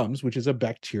your gums, which is a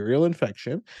bacterial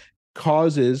infection,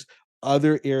 causes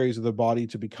other areas of the body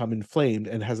to become inflamed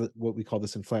and has what we call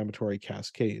this inflammatory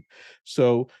cascade.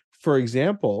 So, for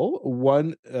example,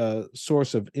 one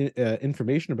source of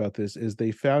information about this is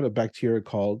they found a bacteria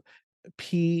called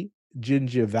P.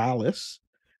 gingivalis,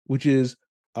 which is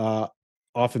uh,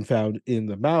 often found in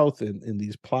the mouth and in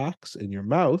these plaques in your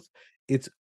mouth. It's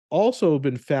also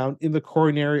been found in the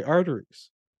coronary arteries,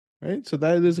 right? So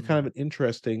that is a kind of an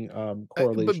interesting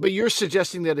correlation. But you're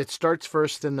suggesting that it starts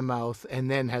first in the mouth and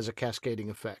then has a cascading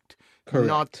effect,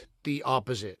 not Correct. the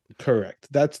opposite. Correct.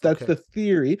 That's Okay. the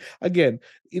theory. Again,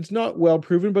 it's not well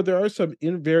proven, but there are some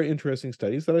very interesting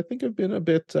studies that I think have been a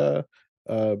bit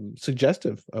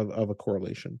suggestive of a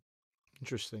correlation.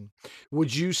 Interesting.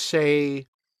 Would you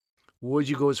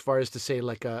go as far as to say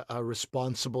like a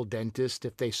responsible dentist,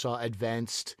 if they saw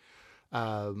advanced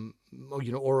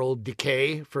oral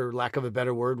decay, for lack of a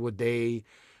better word, would they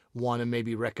want to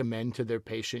maybe recommend to their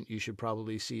patient, you should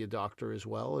probably see a doctor as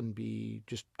well and be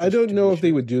just I don't to know be if they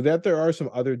sure? would do that. There are some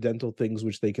other dental things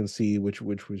which they can see, which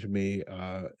may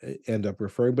end up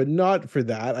referring, but not for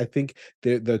that. I think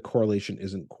the correlation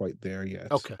isn't quite there yet.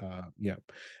 Okay. Yeah,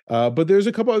 but there's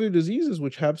a couple other diseases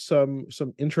which have some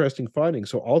interesting findings.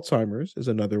 So Alzheimer's is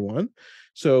another one.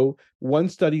 So one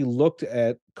study looked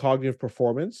at cognitive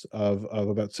performance of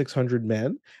about 600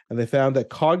 men, and they found that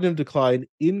cognitive decline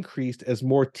increased as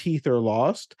more teeth are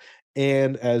lost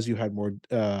and as you had more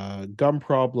gum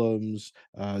problems,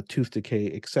 tooth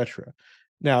decay, etc.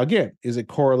 Now, again, is it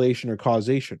correlation or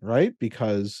causation, right?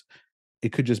 Because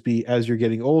it could just be as you're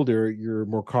getting older, you're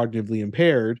more cognitively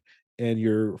impaired and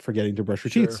you're forgetting to brush your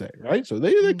teeth, Sure. say, right? So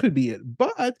that could be it.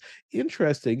 But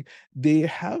interesting, they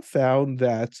have found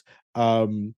that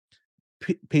um,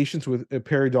 patients with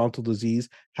periodontal disease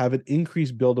have an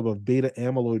increased buildup of beta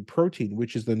amyloid protein,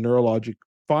 which is the neurologic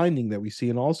finding that we see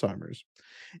in Alzheimer's.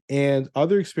 And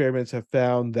other experiments have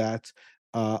found that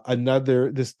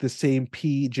the same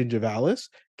P. gingivalis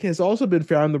has also been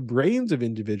found in the brains of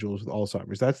individuals with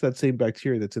Alzheimer's. That's that same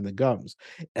bacteria that's in the gums.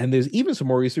 And there's even some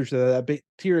more research that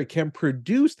bacteria can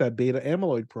produce that beta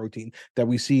amyloid protein that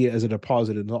we see as a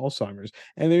deposit in Alzheimer's.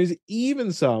 And there's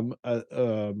even some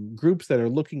groups that are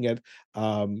looking at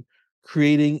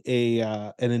creating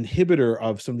an inhibitor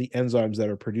of some of the enzymes that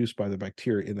are produced by the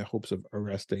bacteria in the hopes of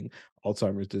arresting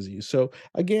Alzheimer's disease. So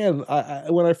again,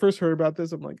 when I first heard about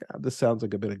this, I'm like, this sounds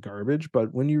like a bit of garbage.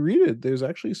 But when you read it, there's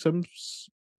actually some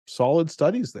solid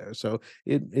studies there. So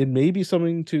it may be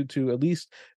something to at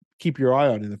least keep your eye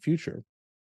on in the future.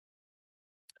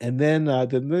 And then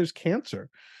there's cancer.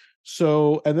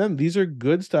 So, and then these are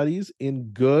good studies in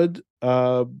good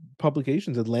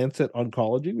publications in Lancet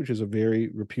Oncology, which is a very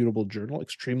reputable journal,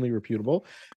 extremely reputable.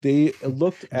 They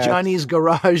looked at Johnny's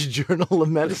Garage Journal of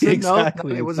Medicine.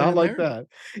 exactly. No, it It's wasn't not in like there.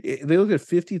 that. They looked at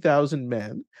 50,000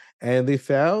 men and they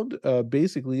found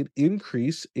basically an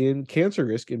increase in cancer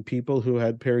risk in people who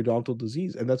had periodontal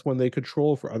disease. And that's when they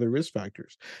control for other risk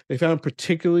factors. They found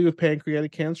particularly with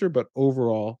pancreatic cancer, but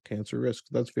overall cancer risk.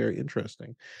 That's very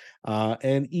interesting.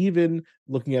 And even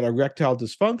looking at erectile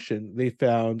dysfunction, they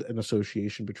found an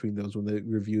association between those when they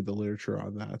reviewed the literature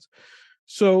on that.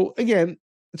 So again,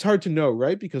 it's hard to know,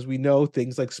 right? Because we know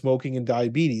things like smoking and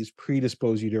diabetes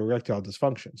predispose you to erectile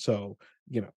dysfunction. So,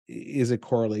 is it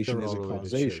correlation? They're Is all it related.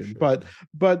 Sure, causation? sure, But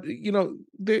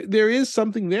sure. there is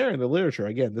something there in the literature.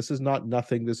 Again, this is not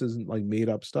nothing. This isn't like made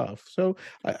up stuff. So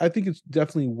I think it's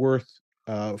definitely worth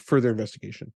further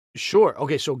investigation. Sure.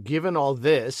 Okay, so given all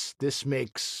this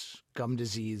makes gum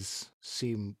disease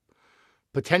seem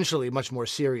potentially much more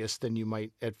serious than you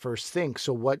might at first think.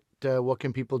 So what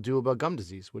can people do about gum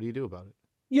disease? What do you do about it?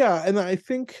 Yeah, and I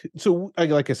think so.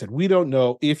 Like I said, we don't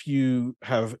know if you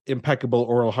have impeccable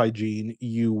oral hygiene,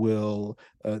 you will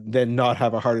then not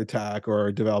have a heart attack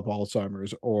or develop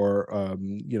Alzheimer's or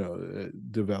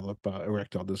develop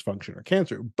erectile dysfunction or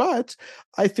cancer. But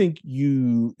I think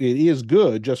it is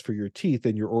good just for your teeth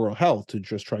and your oral health to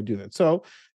just try and do that. So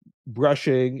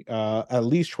brushing at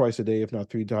least twice a day, if not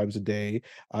three times a day.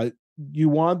 You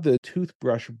want the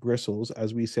toothbrush bristles,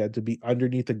 as we said, to be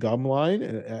underneath the gum line,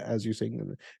 as you're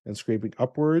saying, and scraping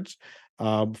upwards.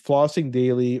 Flossing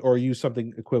daily, or use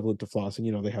something equivalent to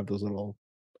flossing. They have those little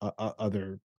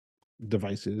other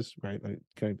devices, right? Like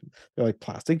they're like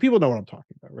plastic. People know what I'm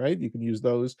talking about, right? You can use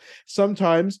those.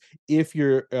 Sometimes, if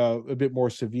you're a bit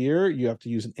more severe, you have to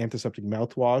use an antiseptic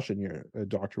mouthwash, and your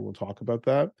doctor will talk about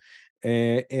that.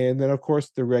 And then, of course,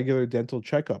 the regular dental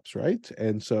checkups, right?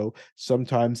 And so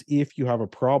sometimes, if you have a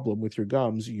problem with your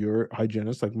gums, your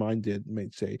hygienist, like mine did, may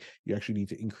say you actually need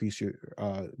to increase your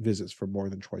visits for more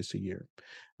than twice a year.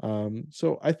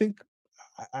 So I think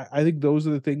those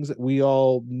are the things that we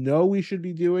all know we should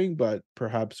be doing, but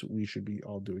perhaps we should be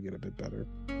all doing it a bit better.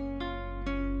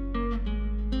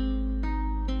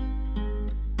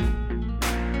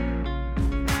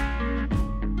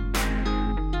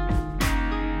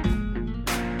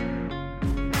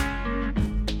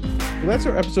 Well, that's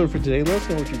our episode for today. Let us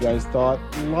know what you guys thought.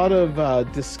 A lot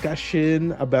of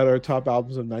discussion about our top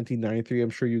albums of 1993.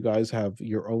 I'm sure you guys have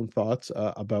your own thoughts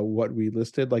about what we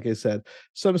listed. Like I said,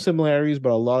 some similarities,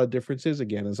 but a lot of differences.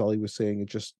 Again, as Ollie was saying, it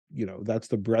just, that's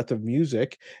the breadth of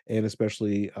music, and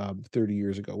especially 30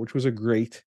 years ago, which was a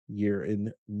great year in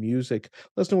music.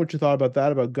 Let us know what you thought about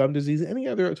that, about gum disease, any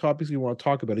other topics you want to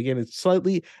talk about. Again, it's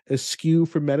slightly askew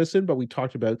for medicine, but we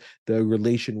talked about the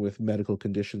relation with medical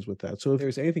conditions with that. So if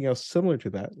there's anything else similar to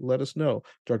that, let us know.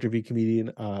 Dr. V Comedian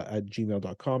at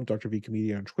gmail.com, Dr. V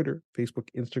Comedian on Twitter, Facebook,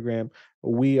 Instagram.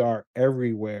 We are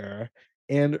everywhere.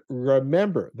 And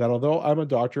remember that although I'm a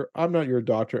doctor, I'm not your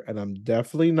doctor, and I'm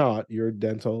definitely not your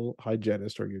dental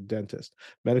hygienist or your dentist.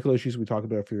 Medical issues we talk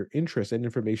about for your interest and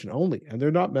information only, and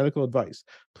they're not medical advice.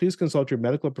 Please consult your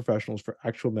medical professionals for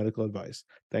actual medical advice.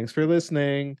 Thanks for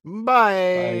listening.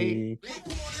 Bye.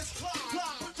 Bye.